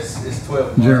 it's 12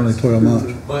 months. Generally 12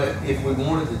 months. But if we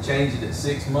wanted to change it at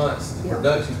 6 months, the Yeah.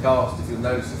 production cost, if you'll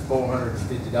notice, is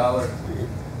 $450.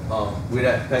 We'd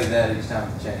have to pay that each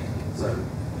time to change it. So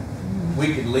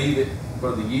we could leave it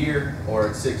for the year, or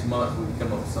at 6 months, we could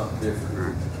come up with something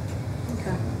different.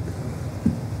 Okay.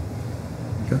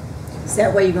 Okay. Is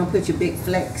that where you're gonna put your big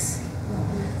flex?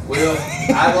 Well,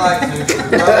 I'd like to,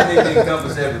 but we probably need to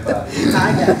encompass everybody.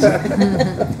 I got you.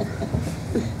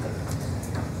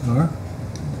 All right.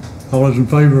 All those those in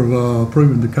favor of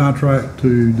approving the contract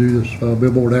to do this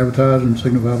billboard advertising,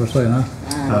 signify by saying aye.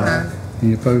 Aye.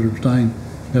 Any opposed or abstained?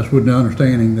 That's with the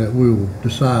understanding that we will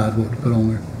decide what to put on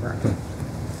there. Okay.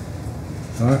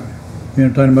 All right.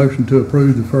 Entertain a motion to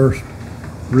approve the first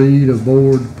read of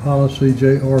board policy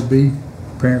JRB,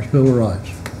 Parents' Bill of Rights.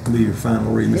 Be your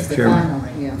final read, It's Mr. the Chairman.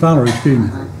 final, yeah. Final read, excuse me.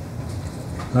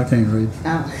 I can't read.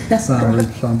 Oh, that's all Final right.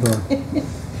 read, so I'm sorry.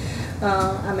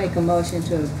 I make a motion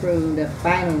to approve the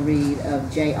final read of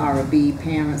JRB,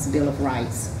 Parents' Bill of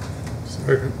Rights.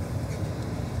 Second.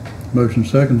 Motion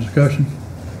second, discussion.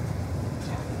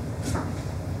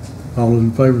 All those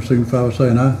in favor signify by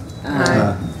saying aye.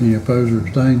 Aye. Any opposed or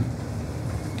abstained?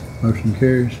 Motion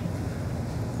carries.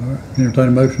 All right. Entertain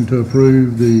a motion to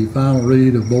approve the final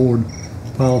read of board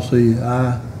policy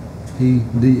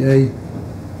IEDA,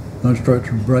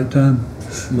 unstructured break time.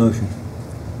 Motion.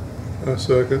 I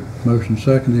second. Motion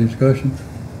second, any discussion?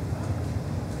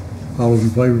 All those in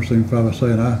favor signify by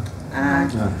saying aye.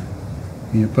 Aye.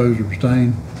 Any opposed or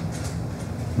abstained?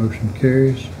 Motion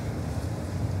carries.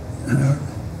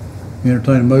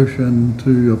 Entertain a motion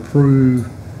to approve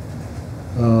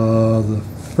the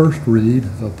first read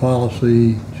of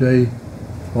policy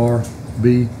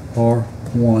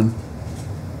JRBR1,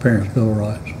 Parents' Bill of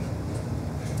Rights.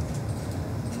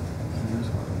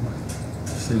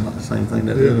 Seems like the same thing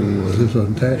that Yeah. the other one Is was. this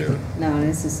an attachment? No,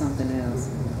 this is something else.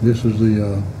 This is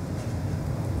the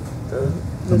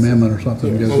amendment or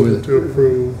something that goes Motion with it. to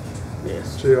approve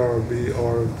Yes.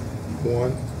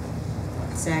 JRBR1.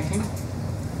 Second.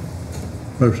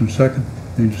 Motion second,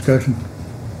 any discussion?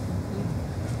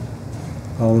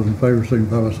 All those in favor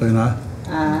signify by saying aye.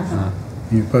 Aye.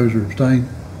 Any opposed or abstained?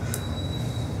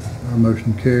 Our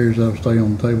motion carries. That'll stay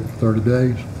on the table for 30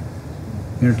 days.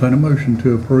 Entertain a motion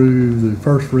to approve the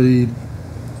first read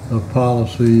of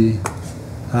policy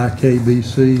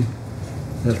IKBC,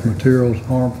 that's materials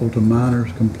harmful to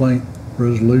minors complaint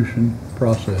resolution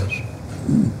process.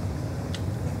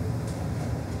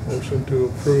 Motion to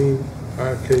approve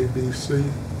IKBC.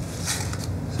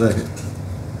 Second.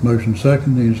 Motion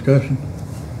second, any discussion?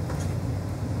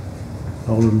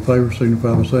 All those in favor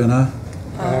signify by saying aye.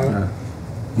 Aye.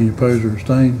 Any opposed or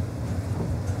abstained?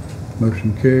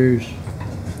 Motion carries.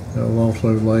 That will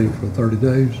also lay for 30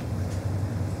 days.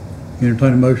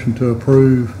 Entertain a motion to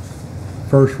approve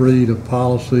first read of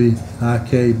policy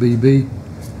IKBB,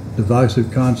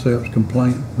 divisive concepts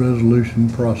complaint resolution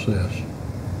process.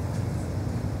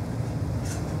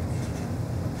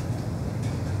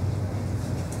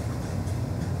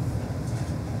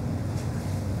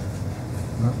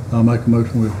 I'll make a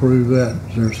motion we approve that.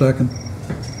 Is there a second?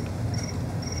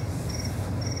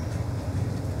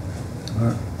 All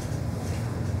right.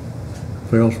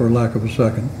 Fails for lack of a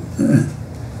second.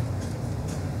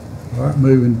 All right,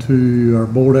 moving to our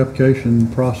board application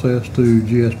process to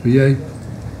GSBA.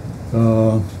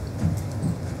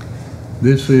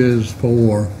 This is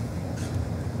for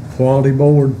quality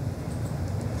board.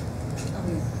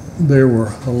 There were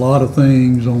a lot of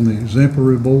things on the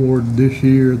exemplary board this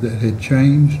year that had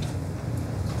changed.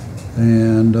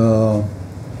 And a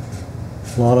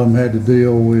lot of them had to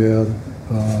deal with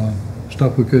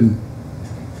stuff we couldn't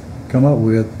come up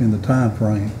with in the time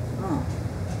frame. Oh,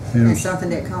 And it that's was, something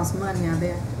that costs money, I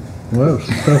bet. well, it was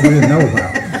some stuff we didn't know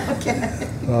about.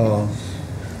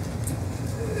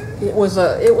 It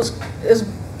was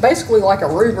basically like a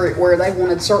rubric where they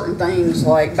wanted certain things,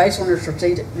 like based on your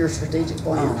strategic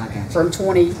plan Oh, okay. from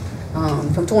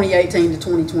 2018 to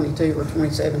 2022 or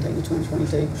 2017 to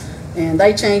 2022. And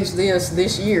they changed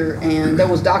this year, and there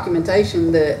was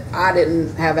documentation that I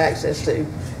didn't have access to,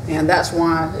 and that's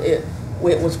why it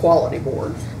was quality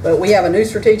board. But we have a new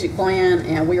strategic plan,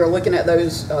 and we are looking at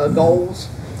those goals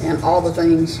and all the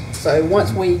things. So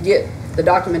once we get the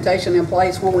documentation in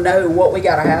place, we'll know what we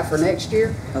gotta have for next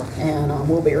year, Okay. and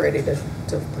we'll be ready to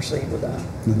proceed with that.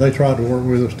 And they tried to work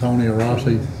with us, Tony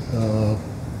Arossi,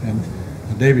 and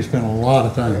Debbie spent a lot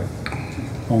of time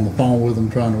on the phone with them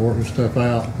trying to work this stuff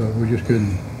out, but we just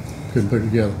couldn't put it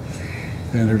together.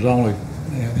 And there's only,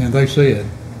 and they said,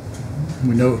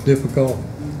 we know it's difficult,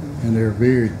 and there are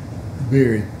very,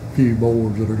 very few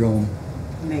boards that are going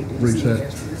Make the Reach that.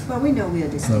 decision. Well, we know we're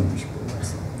distinguished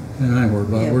boards. and I ain't worried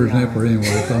about it. Yeah, We're we are. exemplary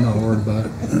anyway, so I'm not worried about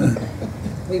it.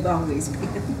 We've always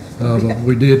been. But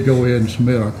we did go ahead and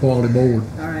submit our quality board,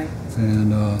 All right.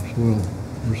 and so we'll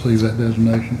receive that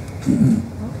designation.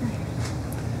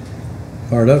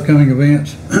 All right, upcoming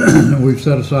events, we've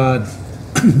set aside,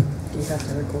 You have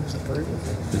to, of course,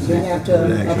 approve it. You have to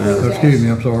approve that. excuse me,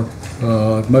 I'm sorry,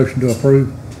 motion to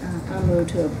approve. I move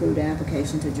to approve the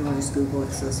application to join the School Board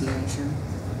Association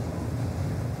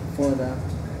for the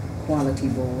Quality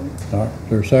Board. All right, is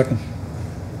there a second?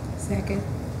 Second.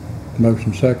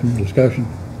 Motion second, discussion.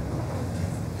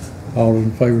 All those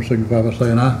in favor signify by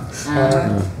saying aye.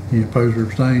 Aye. Any opposed or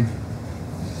abstained?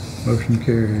 Motion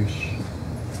carries.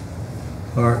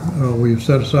 All right, we've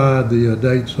set aside the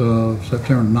dates of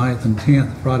September 9th and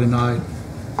 10th, Friday night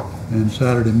and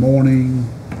Saturday morning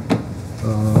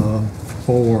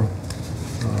for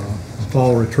a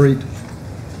fall retreat.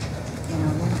 In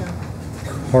Orlando.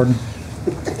 Pardon?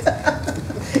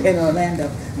 In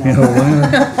Orlando. In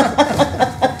Orlando?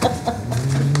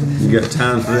 You got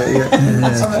time for that yet?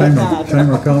 Yeah,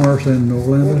 Chamber of Commerce in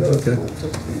Orlando, okay.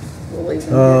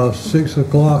 6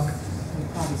 o'clock We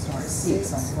probably start at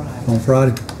 6 on Friday. on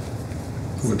Friday,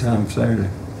 What time Saturday?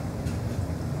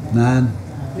 9.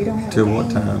 We don't have a Till what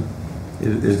game. time?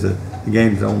 Is the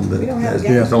game's on We don't have a the,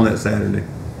 game. it's on that Saturday.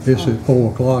 It's at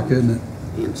 4 o'clock, isn't it?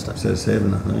 It says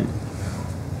 7, I think.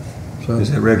 So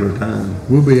It's at regular time.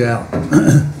 we'll be out.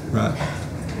 Right.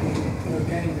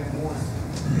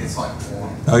 It's like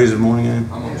 1. Oh, is it morning game?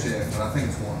 I'm gonna check, but I think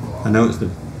it's 1 o'clock. I know it's the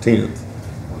 10th.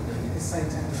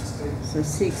 So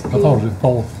 6 I thought it was at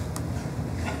 4.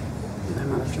 They're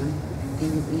not a train. It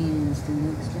ends the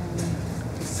next day.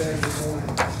 Saturday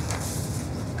morning.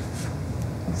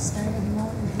 Saturday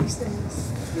morning, he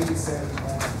says. It'll be Saturday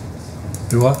morning.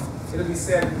 Do what? It'll be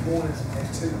Saturday morning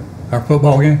at 2. Our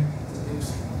football game?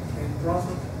 In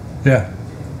Brunswick. Yeah.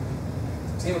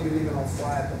 Team will be leaving on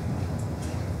Friday.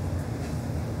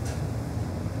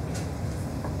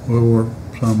 We'll work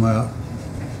some out.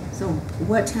 So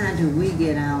what time do we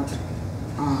get out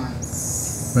on And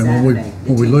Saturday?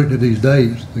 when we looked at these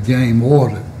dates, the game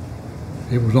was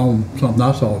it was on something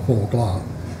I saw at 4 o'clock.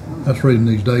 That's the reason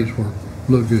these dates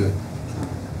look good.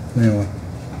 Anyway,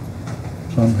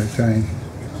 something has changed.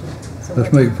 So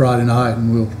Let's what meet time? Friday night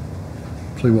and we'll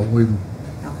see what we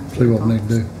need to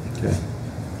do. Okay.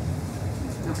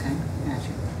 Okay,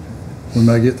 gotcha. We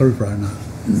may get through Friday night.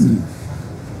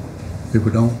 If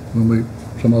we don't, we'll meet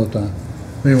some other time.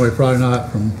 Anyway, Friday night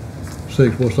from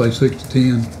 6, we'll say 6 to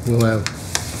 10, we'll have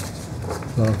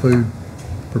food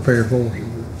prepared for us.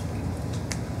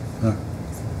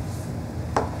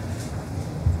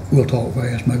 We'll talk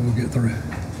fast, maybe we'll get through.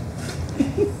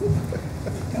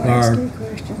 Don't ask any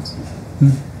questions.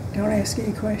 Don't ask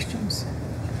any questions.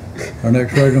 Our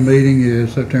next regular meeting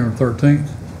is September 13th.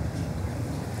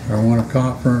 Our winter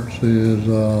conference is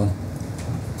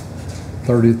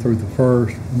 30th through the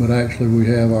 1st, but actually we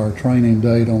have our training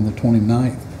date on the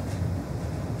 29th.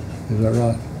 Is that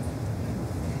right?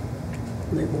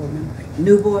 New board members.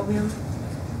 New board member?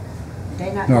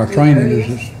 They not No, our gonna be training earlier?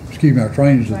 our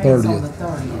training is the Training's on 30th. the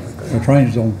 30th. Our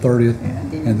training's on the 30th,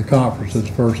 and the conference is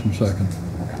 1st and 2nd.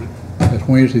 That's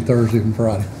Wednesday, Thursday, and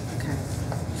Friday. Okay.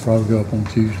 Probably go up on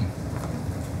Tuesday.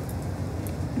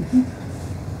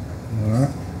 All right.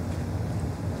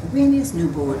 When is new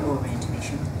board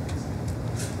orientation?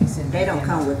 They don't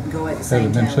come go at the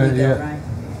same Hasn't been time said we go, yet. right?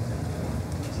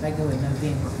 They go in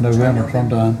November. November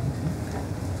sometime,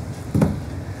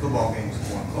 Football game's at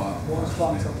 1 o'clock. 1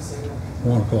 o'clock till the 7.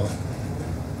 1 o'clock.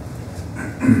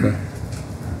 Okay.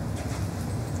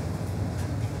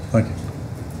 Thank you.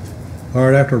 All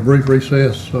right, after a brief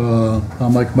recess, I'll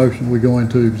make a motion, we go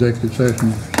into executive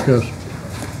session, to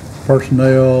discuss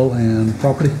personnel and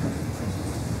property.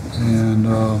 And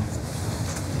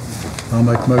I'll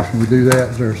make a motion, we do that.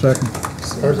 Is there a second?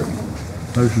 Second.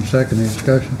 Motion second, any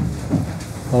discussion?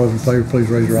 All those in favor, please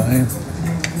raise your right hand.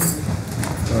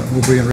 We'll be in